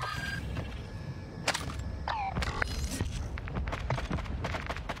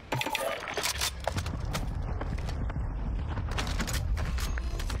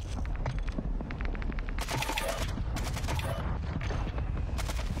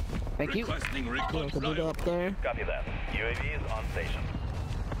 Thank you. Requesting You recon can do flyover. up there. Copy that. UAV is on station.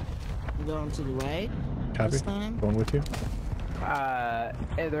 Going to the right. Copy. This time. Going with you. Are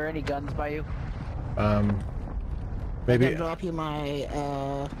there any guns by you? I Maybe. can drop you my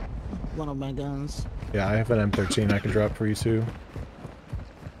one of my guns. Yeah, I have an M13 I can drop for you too.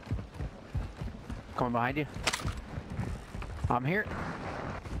 Coming behind you. I'm here.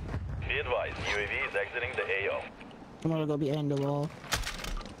 Be advised, UAV is exiting the AO. I'm gonna go behind the wall.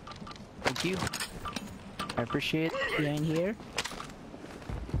 Thank you. I appreciate it. Behind here.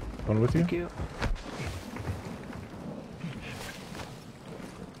 Going with you. Thank you.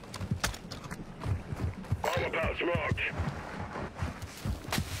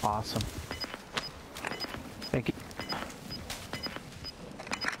 Awesome. Thank you.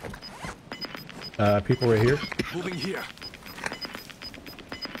 People right here. Moving here.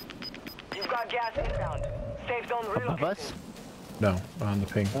 You've got gas inbound. Safe zone Above relocated. us? No, on the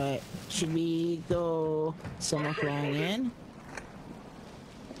ping. Alright. Should we go someone flying in?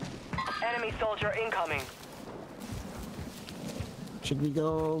 Enemy soldier incoming. Should we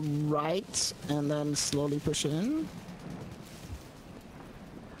go right and then slowly push in?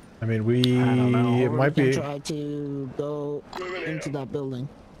 I mean, I don't know. it Or might we be. can try to go into that building.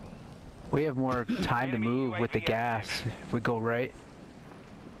 We have more time to move with the gas if we go right.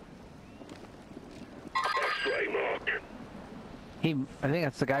 X-ray mark. I think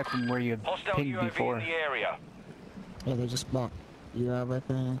that's the guy from where you Hostile pinged UAV before. in the area. Yeah, they just blocked you have, I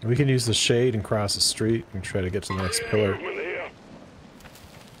think. We can use the shade and cross the street and try to get to the next pillar. Movement here.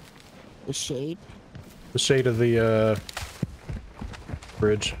 The shade. The shade of the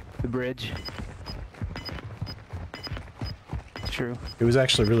bridge. The bridge. It's true. It was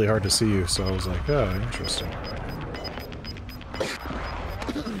actually really hard to see you, so I was like, oh, interesting.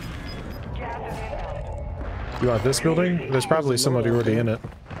 Gas is inbound. You want this building? There's probably somebody already in it.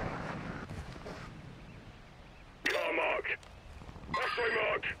 Car mark. X-ray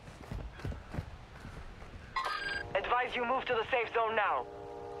mark. Advise you move to the safe zone now.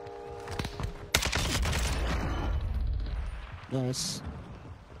 Nice.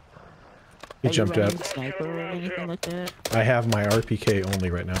 He Are you jumped running out. sniper or anything like that? I have my RPK only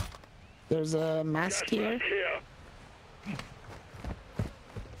right now. There's a mask here. Here.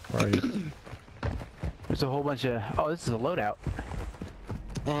 Where are you? There's a whole bunch of... Oh, this is a loadout.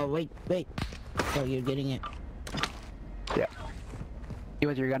 Wait. Oh, you're getting it. Yeah. You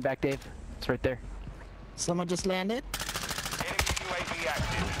want your gun back, Dave? It's right there. Someone just landed. Enemy UAV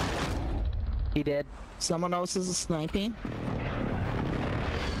active. He did. Someone else is sniping.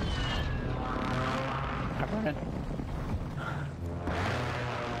 I'm running.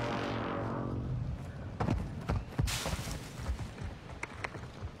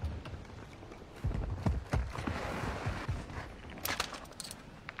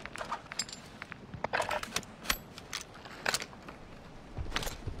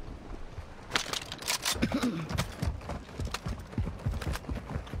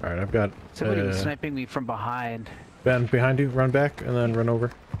 Alright, I've got Somebody was sniping me from behind. Ben behind you. Run back and then run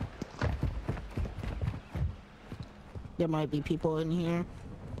over. There might be people in here.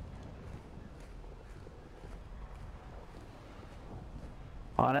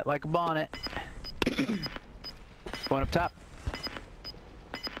 On it like a bonnet. Going up top.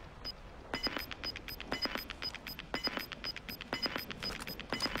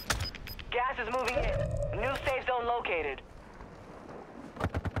 Gas is moving in. New safe zone located.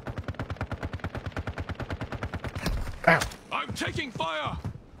 Ow! I'm taking fire!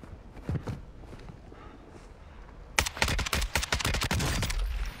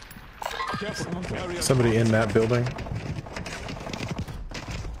 Careful, area. Somebody in that building.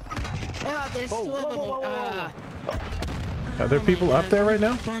 Ah, there's two of them. Are there people up there right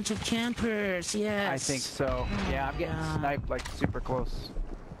now? Bunch of campers. Yes. I think so. Yeah, I'm getting Yeah. sniped like super close.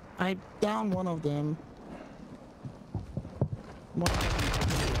 I downed one of them. Oh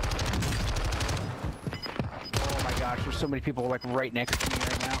my gosh, there's so many people like right next to me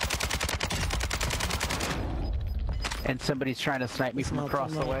right now. And somebody's trying to snipe me from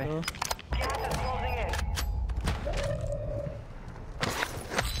across the way. Gas is closing in.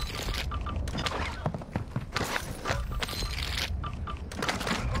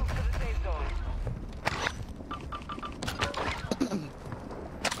 Move to the safe zone.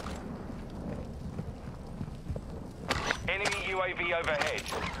 Enemy UAV overhead.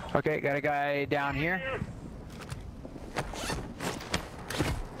 Okay, got a guy down here.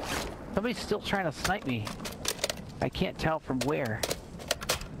 Somebody's still trying to snipe me. I can't tell from where.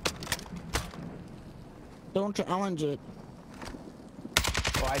 Don't challenge it.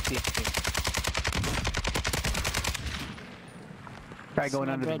 Oh, I see it. Guy going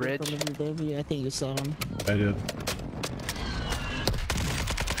under the Right in bridge. front of you, Davey. I think you saw him. I did.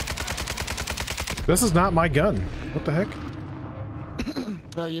 This is not my gun. What the heck?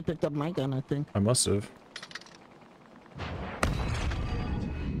 Oh, you picked up my gun, I think. I must have.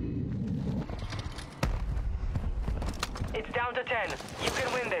 It's down to 10. You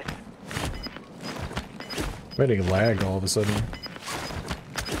can win this. I'm getting lag all of a sudden.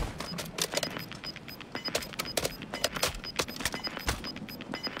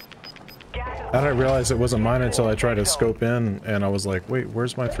 Gas is I didn't realize it wasn't mine until I tried to scope in, and I was like, wait,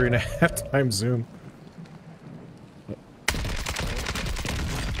 where's my 3.5 times zoom?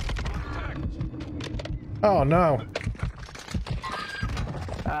 Oh no!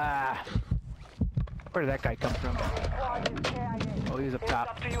 Ah. Where did that guy come from? Oh, he was up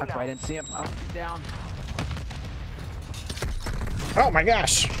top. That's why I didn't see him. Oh, he's down. Oh my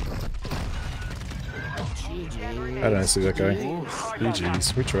gosh! GG. I didn't see that guy.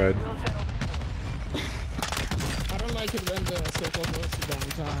 GG's, we tried. I don't like it when the circle goes to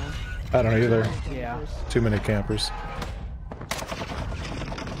downtown. I don't either. Yeah. Too many campers.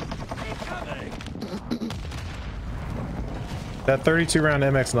 That 32 round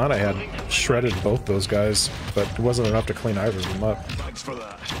MX9 I had shredded both those guys, but it wasn't enough to clean either of them up. Thanks for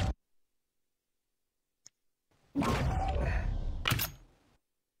that.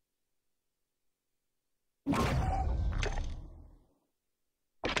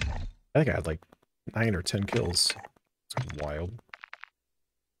 I think I had like 9 or 10 kills. It's wild.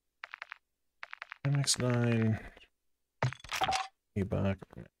 MX9. Hey, back.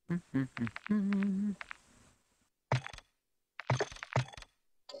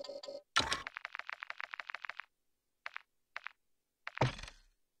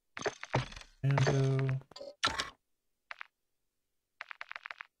 Ammo.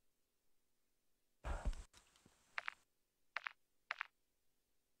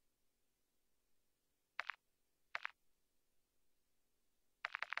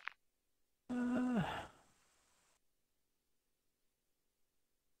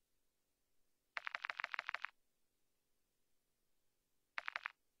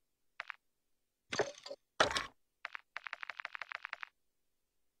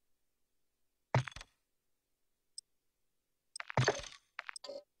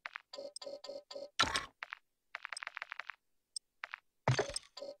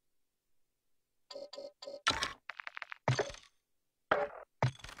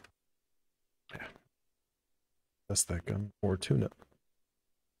 That's that gun. Or tuna.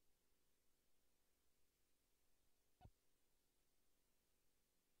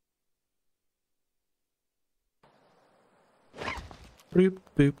 Boop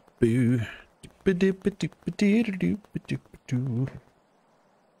boop boo. Ba-doop-ba-doop-ba-dee-da-doop-ba-doop-ba-doo.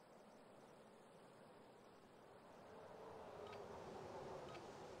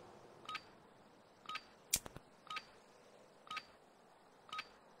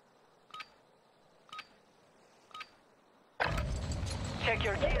 Check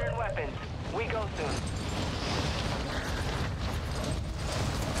your gear and weapons. We go soon.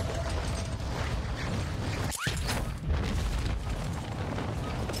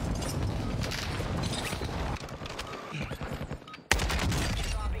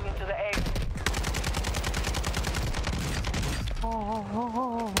 Dropping into the egg.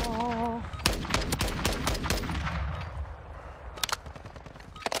 Oh.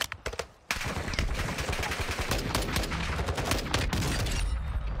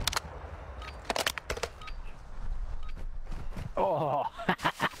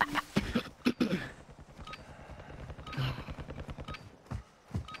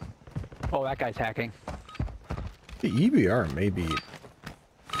 Oh, that guy's hacking. The EBR may be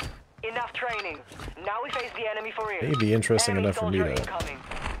Enough training. Now we face the enemy for real. May be interesting Enemy enough for me soldier to incoming.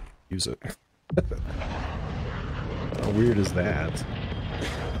 use it. How weird is that?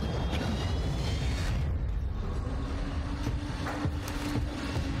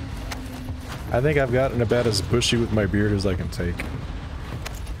 I think I've gotten about as bushy with my beard as I can take.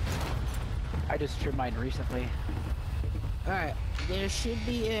 I just trimmed mine recently. Alright, there should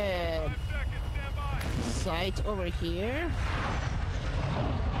be a site over here.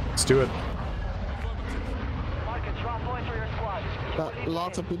 Let's do it. Mark a drop point for your squad. But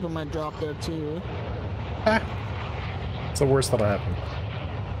lots of people might drop there too. Ah. It's the worst that'll happen.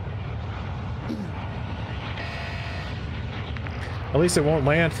 At least it won't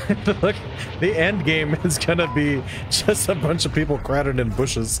land. Look, the end game is gonna be just a bunch of people crowded in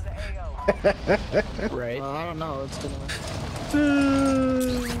bushes. Right. I don't know, it's gonna...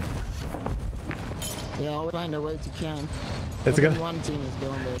 Yeah, I'll find a way to camp. It's I think gonna... one team is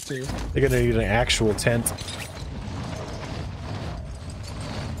going there too. They're gonna need an actual tent.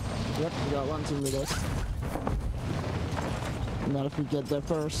 Yep, we got one team with us. Not if we get there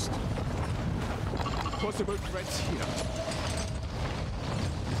first. Possible threats here.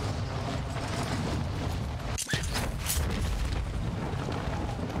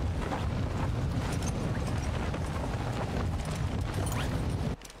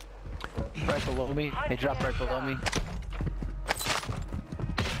 Right below me. They dropped right below me.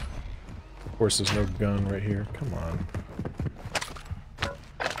 Of course, there's no gun right here. Come on.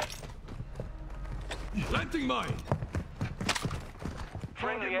 Planting mine.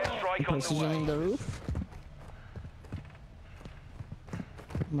 Friendly airstrike on the Positioning way. the roof.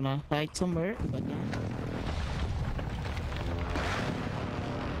 I'm gonna hide somewhere if I can.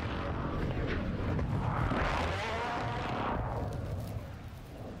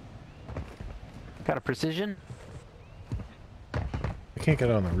 Got a precision. I can't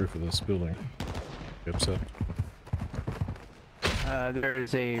get on the roof of this building. Get upset.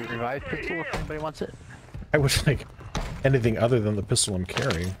 There's a revived pistol if anybody wants it. I would like anything other than the pistol I'm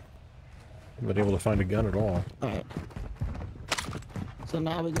carrying. I haven't been able to find a gun at all. Alright. So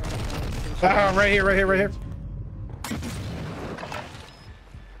now we got... Ah, right here, right here, right here.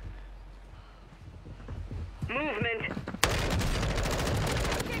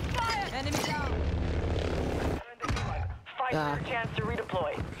 fight for a chance to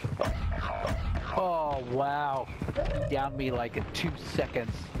redeploy. Oh, wow. He downed me like in 2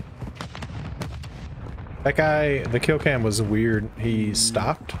 seconds. That guy, the kill cam was weird. He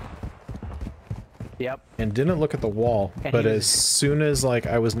stopped. Yep. And didn't look at the wall, And but as soon as like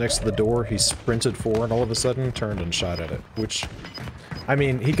I was next to the door, he sprinted forward all of a sudden, turned and shot at it, which, I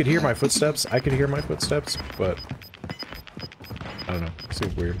mean, he could hear my footsteps, I could hear my footsteps, but I don't know, it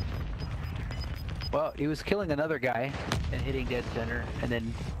seemed weird. Well, he was killing another guy and hitting dead center, and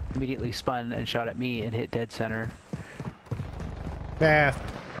then immediately spun and shot at me and hit dead center. Nah.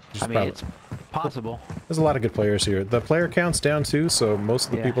 I mean, it's possible. There's a lot of good players here. The player count's down too, so most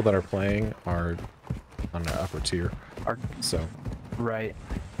of the Yeah. people that are playing are on the upper tier. So Right.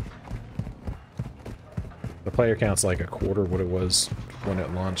 the player count's like a quarter what it was when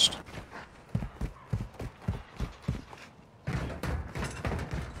it launched.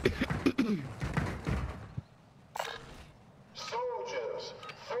 Soldiers,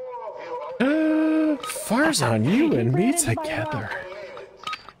 4 of you are Farzan, you and me together.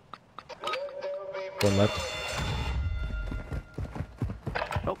 One left.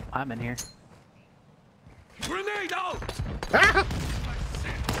 Oh, I'm in here. Grenade out! Ah!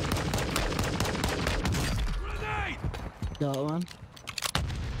 Grenade! Got one.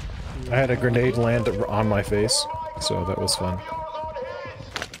 I had a grenade land on my face, so that was fun.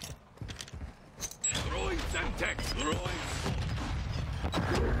 Throwing Semtex! Throwing...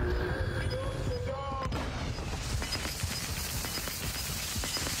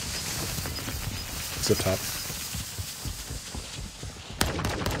 It's a top.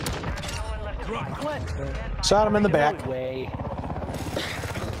 Shot him in the back. No way.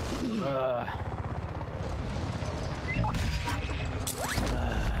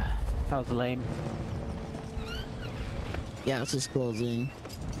 That was lame. Yeah, it's just closing.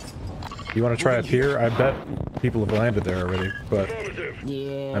 You want to try it here? I bet people have landed there already, but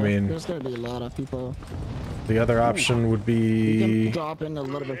Yeah, I mean, there's gonna be a lot of people. the other option would You be... can drop in a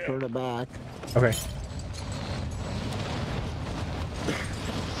little bit further back. Okay.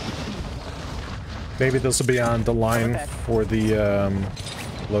 Maybe this will be on the line for the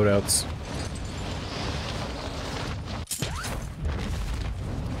loadouts.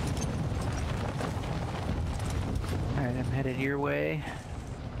 Alright, I'm headed your way.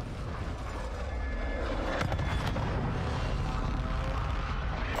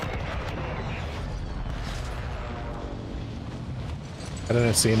 I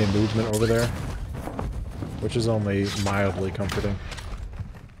didn't see any movement over there, which is only mildly comforting.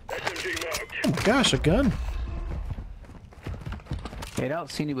 Oh my gosh, a gun! Hey, I don't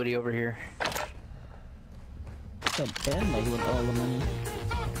see anybody over here. Got Ben like with all the money.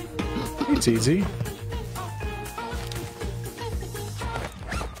 It's easy.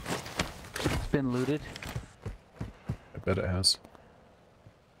 It's been looted. I bet it has.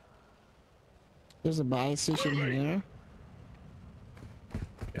 There's a buy station here.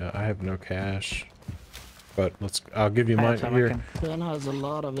 Yeah, I have no cash. But I'll give you I mine have some I here. can- Ben has a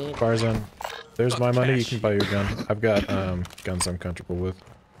lot of it. Farzan, there's my money, you can buy your gun. I've got guns I'm comfortable with.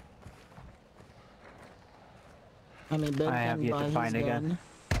 I mean, Ben I have can yet to buy his find a gun gun.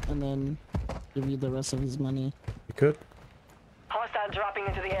 and then give you the rest of his money. You could? Hostile dropping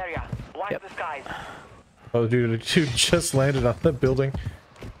into the area. Watch Yep. the skies. Oh dude, a dude just landed on the building.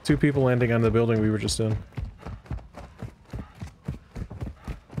 2 people landing on the building we were just in.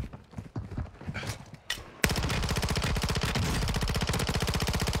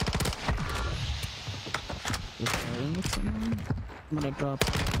 I'm gonna drop.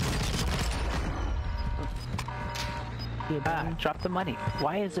 Here, Ah, Ben. drop the money.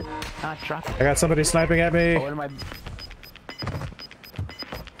 Why is it not dropping? I got somebody sniping at me! Oh, what am I?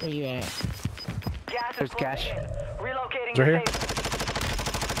 Where you at? Gas is There's closing cash. in. Relocating Right the here. safe.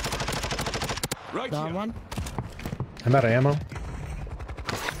 Right Down here. one? I'm out of ammo.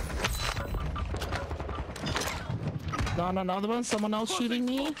 Down another one? Someone else shooting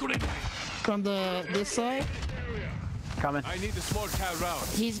me? Grenade. From this side? Coming. I need a small cat round.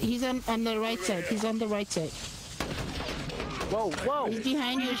 He's on the right side. He's on the right side. Whoa, whoa! He's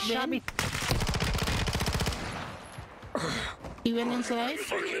behind you, Shot Ben. me. He went inside.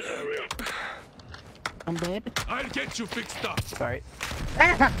 I'm dead. I'll get you fixed up. Sorry.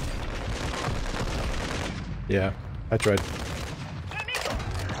 Yeah, I tried.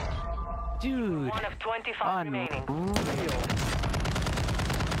 Dude. One of 25 remaining. Unreal.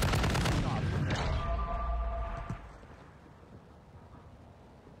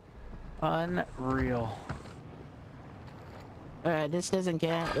 Unreal. Alright, this doesn't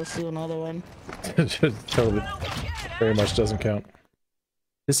count. Let's do another one. Totally, very much doesn't count.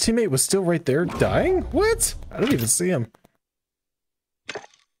 His teammate was still right there, dying? What? I didn't even see him.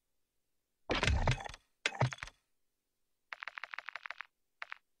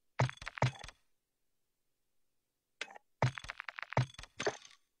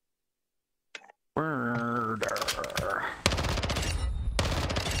 Murder.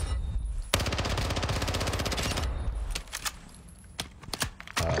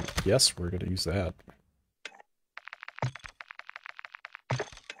 Yes, we're gonna use that.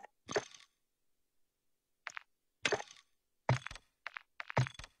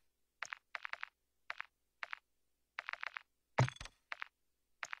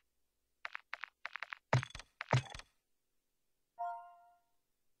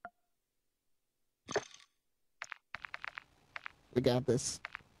 We got this.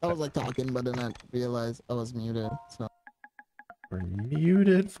 I was like talking, but then I realized I was muted, so. We're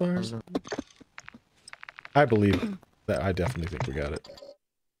muted for. I believe that. I definitely think we got it.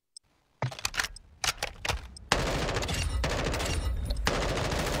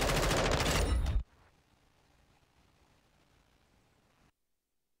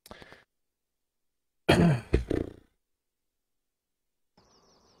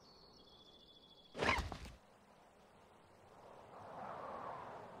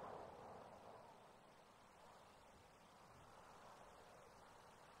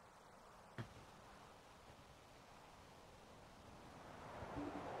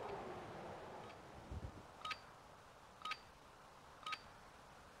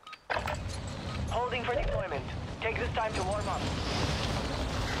 Holding for deployment. Take this time to warm up.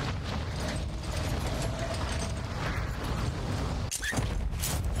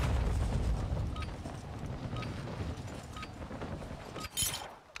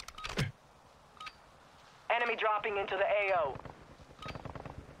 Enemy dropping into the AO.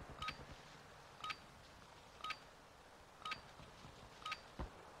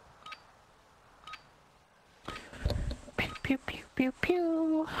 Pew pew pew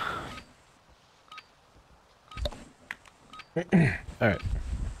pew. Alright.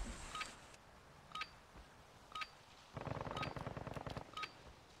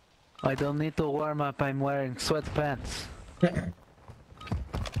 I don't need to warm up, I'm wearing sweatpants.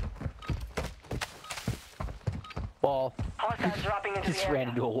 Wall. Hostiles dropping into Just the area. ran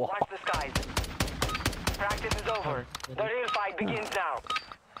into a wall. Watch the skies. Practice is over. The real fight begins now.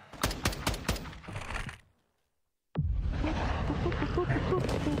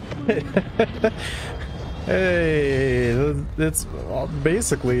 Hey, it's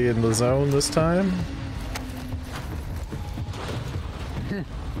basically in the zone this time.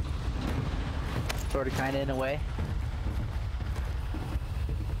 Sort of, kind of, in a way.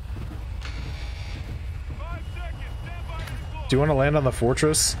 Do you want to land on the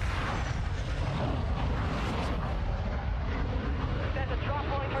fortress? Set a drop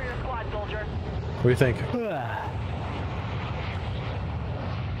point for your squad, soldier. What do you think?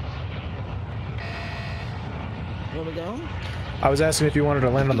 Where we go? I was asking if you wanted to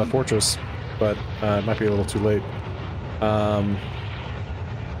land on the fortress, but it might be a little too late. You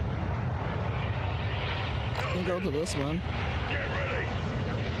can go to this one.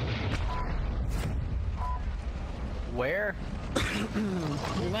 Where?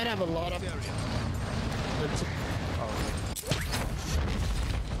 We might have a lot of.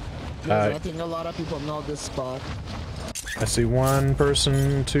 I think a lot of people know this spot. I see one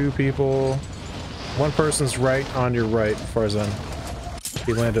person, two people. One person's right on your right, Farzan.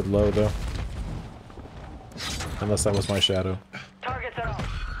 He landed low, though. Unless that was my shadow. Targets are up.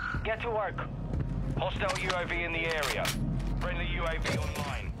 Get to work. Hostile UAV in the area. Friendly UAV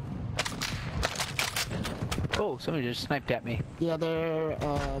online. Oh, somebody just sniped at me. The other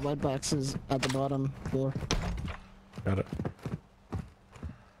white box is at the bottom floor. Got it.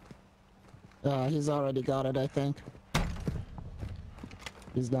 He's already got it, I think.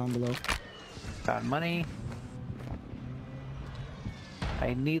 He's down below. Got money.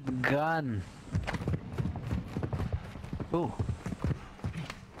 I need the gun. Ooh.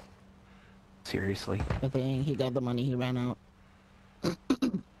 Seriously. I think he got the money, he ran out.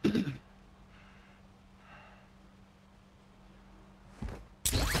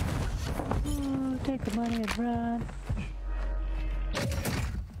 Ooh, take the money and run.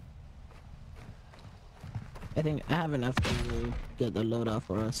 I think I have enough to get the loadout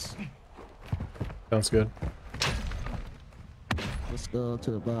for us. Sounds good. Let's go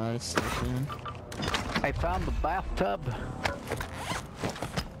to the buy station. I found the bathtub.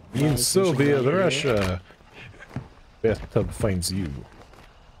 In Nice, we should Soviet go here. Russia, bathtub finds you.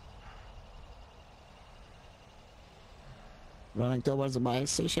 Running towards the buy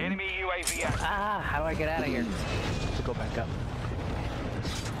station. Enemy UAV active. Ah, how do I get out of here? To go back up.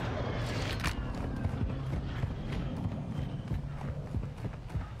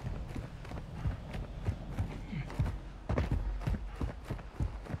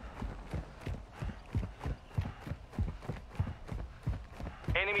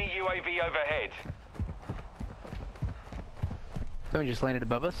 Enemy Enemy UAV overhead. Someone just landed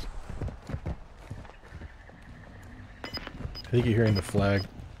above us. I think you're hearing the flag.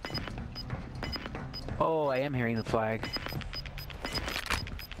 Oh, I am hearing the flag.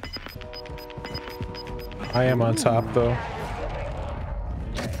 I am on top, though.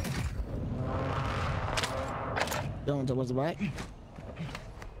 Going towards the right.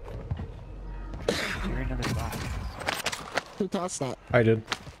 Hearing another flag. Who tossed that? I did.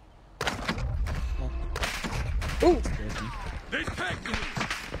 Ooh! Detect me!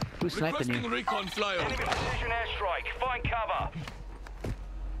 Who's sniping Requesting you? recon flyover. Enemy precision airstrike. Find cover.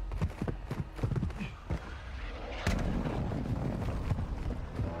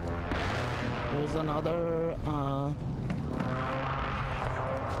 There's another,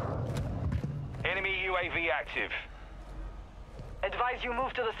 Enemy UAV active. Advise you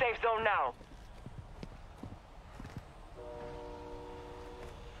move to the safe zone now.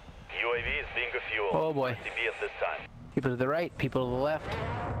 UAV is being refueled. Oh boy. CB at this time. People to the right, people to the left.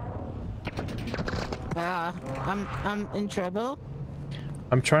 I'm in trouble.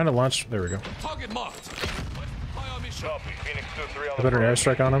 I'm trying to launch. There we go. Target marked. Fire mission. Copy. Phoenix 2-3 on I better an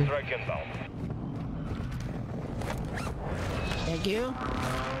airstrike on him. Strike inbound. Thank you.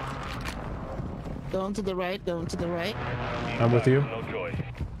 Going to the right, going to the right. I'm with you. No choice.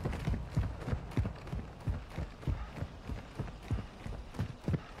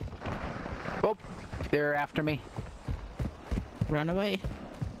 Oh, they're after me. Run away.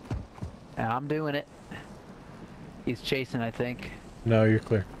 I'm doing it. He's chasing, I think. No, you're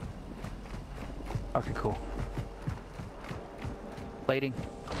clear. Okay, cool. Plating.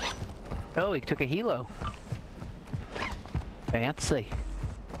 Oh, he took a helo. Fancy.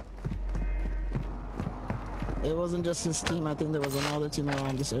 It wasn't just his team, I think there was another team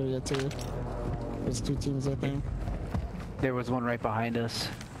around this area too. There's 2 teams, I think. There was one right behind us.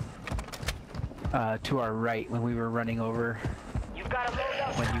 To our right when we were running over. You've got a load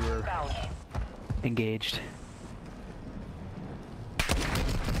up. When you were Bound. engaged.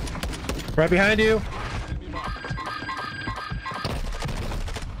 Right behind you.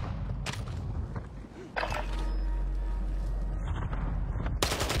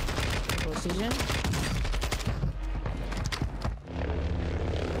 Precision. This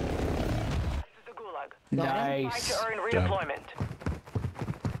is the gulag. Got him. Try Nice. to earn redeployment.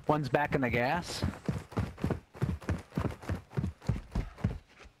 One's back in the gas.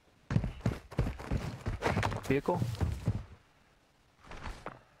 Vehicle.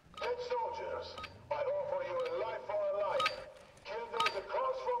 Dead soldiers, I offer you a life for a life. Kill those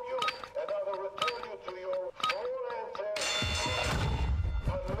across from you, and I will return you to your full intent.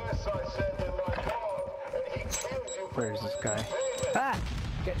 Unless I send in my dog, and he kills you. Where's this guy? Ah!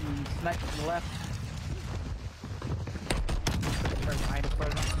 Getting sniped from the left. Right behind us,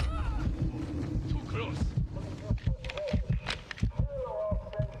 brother. Too close.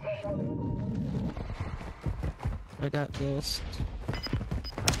 I got this.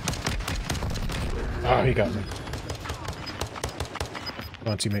 Oh, he got me.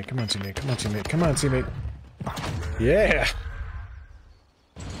 Come on, teammate. Come on, teammate. Come on, teammate. Come on, teammate. Yeah!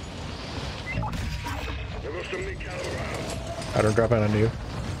 There goes some mid-cal around. I don't drop out on you.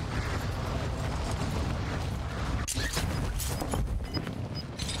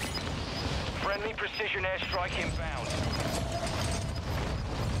 Friendly precision airstrike inbound.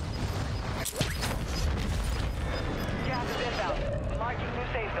 Gas is inbound. Marking new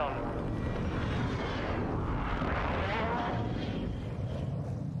safe zone.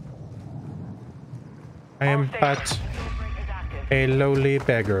 I am but a lowly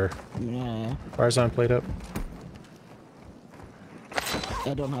beggar. Yeah, Barzon played up.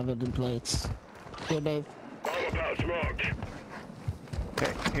 I don't have it in plates. Here, Dave. Armor pouch marked.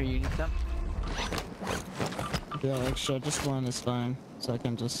 Okay, here you need some. Yeah, extra. Just one is fine. So I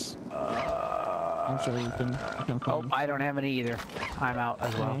can just. I'm sure you can Oh, find. I don't have any either. I'm out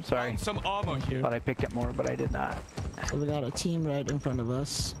as well. Okay. Sorry. Some armor here. Thought I picked up more, but I did not. So we got a team right in front of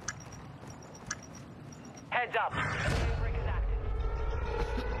us. Heads up. Break is active.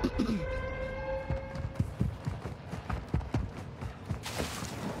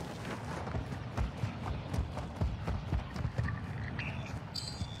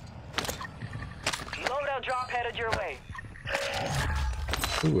 Loadout drop headed your way.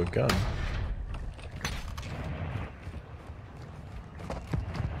 Ooh, a gun.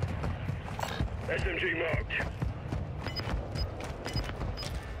 SMG marked.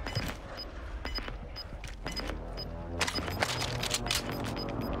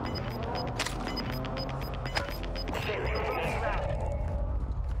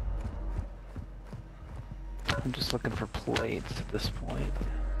 I'm just just looking for plates at this point.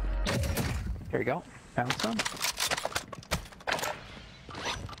 Here we go. Found some.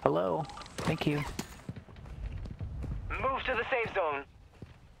 Hello. Thank you. Move to the safe zone.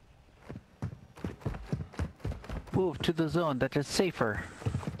 Move to the zone that is safer.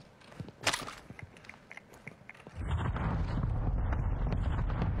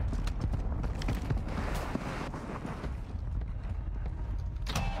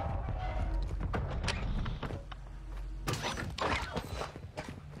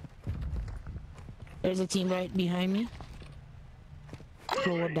 There's a team right behind me.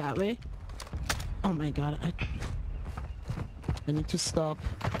 Forward that way. Oh my god, I need to stop.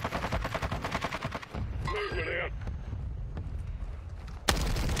 Movement here.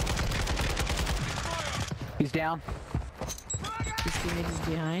 He's down. This teammate is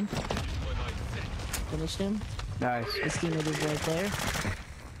behind. Finish him. Nice. This teammate is right there.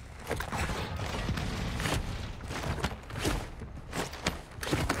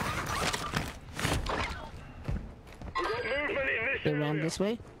 We got movement in this They ran area. this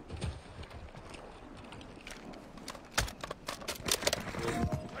way.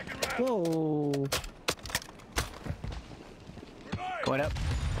 Whoa. Going up.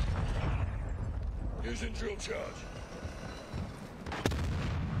 Using drill charge.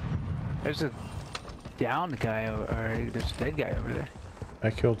 There's a downed guy, or there's a dead guy over there. I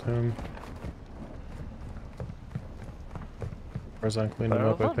killed him. Tarzan cleaned him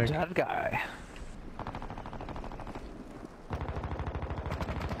up, I think. Dead guy.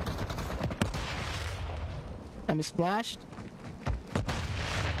 I'm splashed.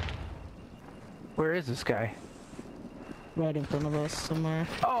 Where is this guy? Right in front of us somewhere.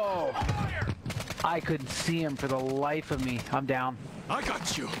 Oh! I couldn't see him for the life of me. I'm down. I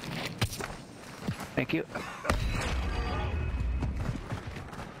got you. Thank you.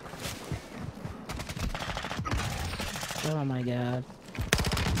 Oh my god.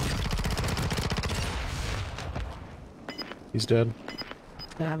 He's dead.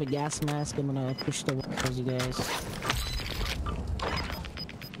 I have a gas mask. I'm gonna push towards you guys.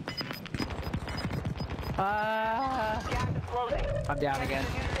 Gas is closing. I'm down again.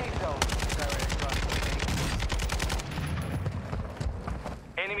 New safe zone.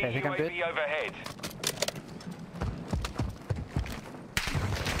 Enemy I think I'm good. UAV overhead.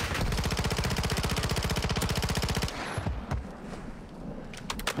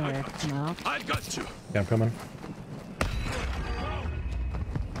 Alright, now. I got you. Yeah, I'm coming.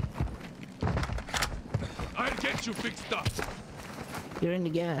 I'll get you fixed up. You're in the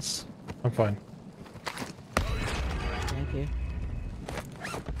gas. I'm fine. Thank you.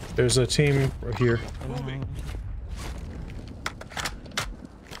 There's a team right here. Moving.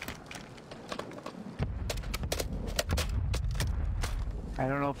 I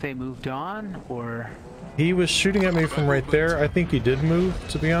don't know if they moved on or... He was shooting at me from right there. I think he did move,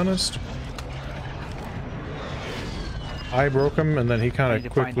 to be honest. I broke him, and then he kind Need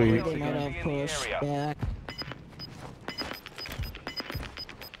of to find quickly... a way They might have in the pushed area. back.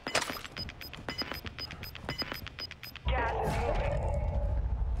 Gas is moving.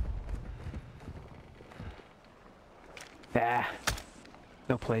 Ah.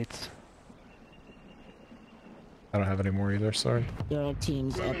 No plates. I don't have any more either, sorry. There are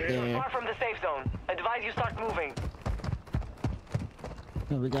teams up there. Far from the safe zone. Advise you start moving.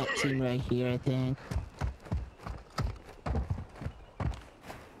 Oh, we got team right here, I think.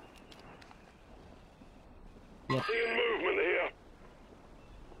 Yep. Seeing movement here.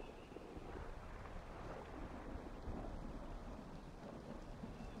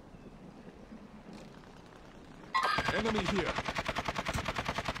 Enemy here.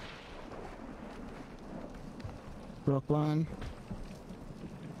 Broke one.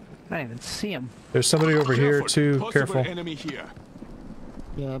 I didn't even see him. There's somebody over here, Careful. too. Possible Careful. enemy here.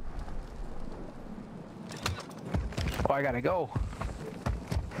 Yep. Oh, I gotta go.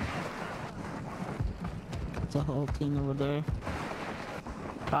 It's a whole team over there.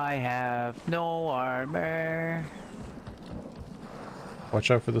 I have no armor.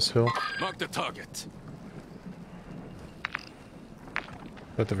 Watch out for this hill. Mark the target.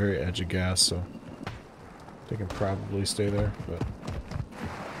 At the very edge of gas, so... They can probably stay there, but...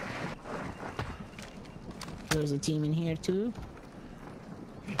 There's a team in here too.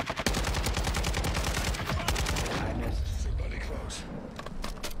 I missed. Somebody close.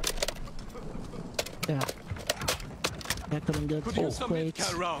 Yeah. I couldn't get Could full use some plates.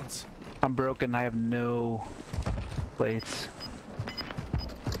 mid-cal rounds. I'm broken. I have no plates.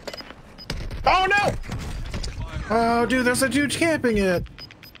 Oh no! Oh, dude, there's a dude camping it!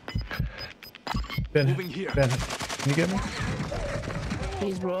 Ben, Moving here. Ben, can you get me?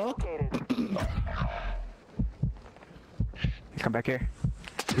 He's broke. Come back here.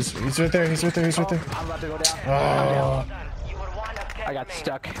 He's right there, he's right there, he's right there. I'm about to go down. Oh, You were one of 10 I got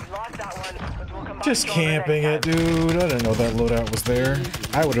stuck. You lost that one, but we'll combine just shoulder camping next it, time. dude. I didn't know that loadout was there.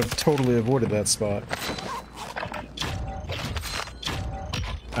 I would have totally avoided that spot.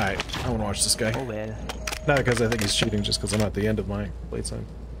 Alright, I want to watch this guy. Oh man. Not because I think he's cheating, just because I'm at the end of my playtime.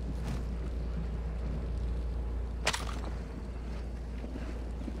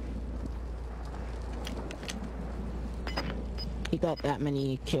 He got that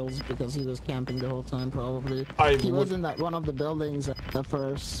many kills because he was camping the whole time, probably. He would- was in that one of the buildings at the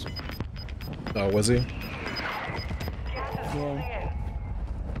first. Oh, was he? Yeah.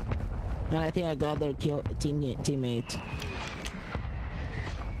 And I think I got their teammate.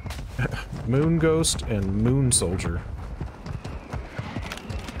 Moon Ghost and Moon Soldier.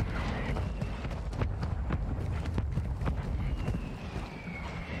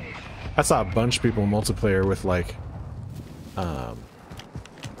 I saw a bunch of people in multiplayer with like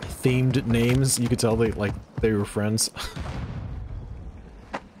themed names. You could tell they were friends.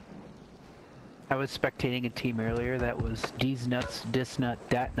 I was spectating a team earlier that was D's nuts, dis nut,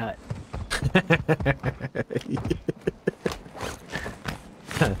 dat nut.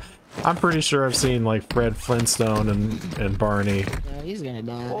 I'm pretty sure I've seen like Fred Flintstone and Barney. Yeah, he's gonna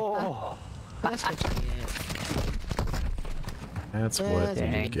die. Oh, That's what you get. That's what That's you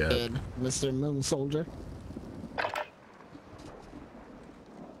you get. get, Mr. Moon Soldier.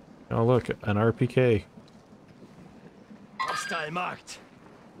 Oh look, an RPK. Hostile marked.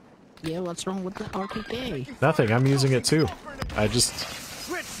 Yeah, what's wrong with the RPK? Nothing, I'm using it too. I just...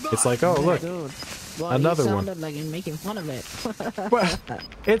 It's like, oh look, Dude. Well, another you one. sounded like you're making fun of it. well,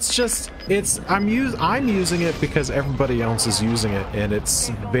 it's just, I'm using it because everybody else is using it, and it's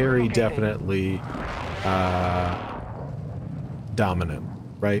very definitely dominant,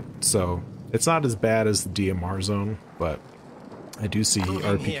 right? So it's not as bad as the DMR zone, but I do see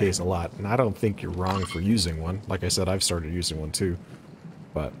RPKs a lot, and I don't think you're wrong for using one. Like I said, I've started using one too,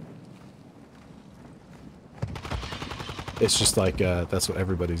 but it's just like that's what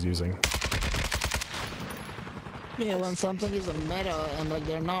everybody's using. Yeah, when something is a meta and like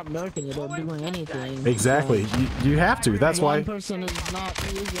they're not nerfing it or doing anything. Exactly, you have to. That's why. One person is not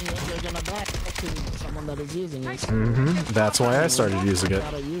using it, they're gonna back to someone that is using it. That's why I started using it.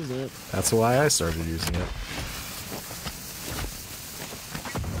 Gotta use it. That's why I started using it.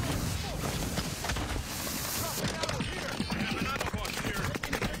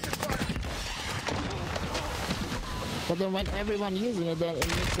 But then when everyone using it, then it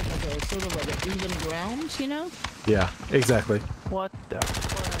makes it like a sort of like an even ground, you know? Yeah, exactly. what the?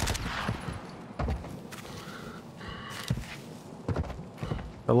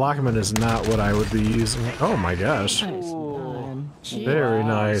 The Lockman is not what I would be using. Oh my gosh. Very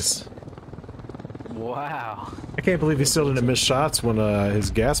nice. Wow. I can't believe he still didn't miss shots when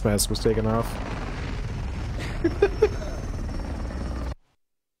his gas mask was taken off.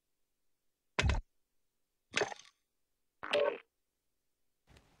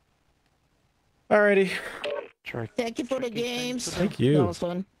 Alrighty. Thank you for the games. Thank That you. was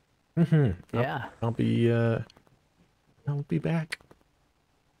fun. Yeah. I'll be back.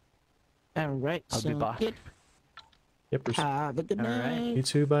 Alright, I'll be back. good. Yep. Have a good All right. night. You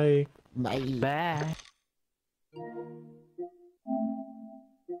too, bye. Bye. Bye.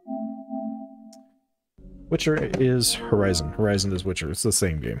 Witcher is Horizon. Horizon is Witcher. It's the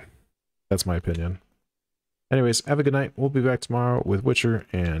same game. That's my opinion. Anyways, have a good night. We'll be back tomorrow with Witcher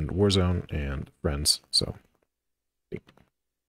and Warzone and friends. So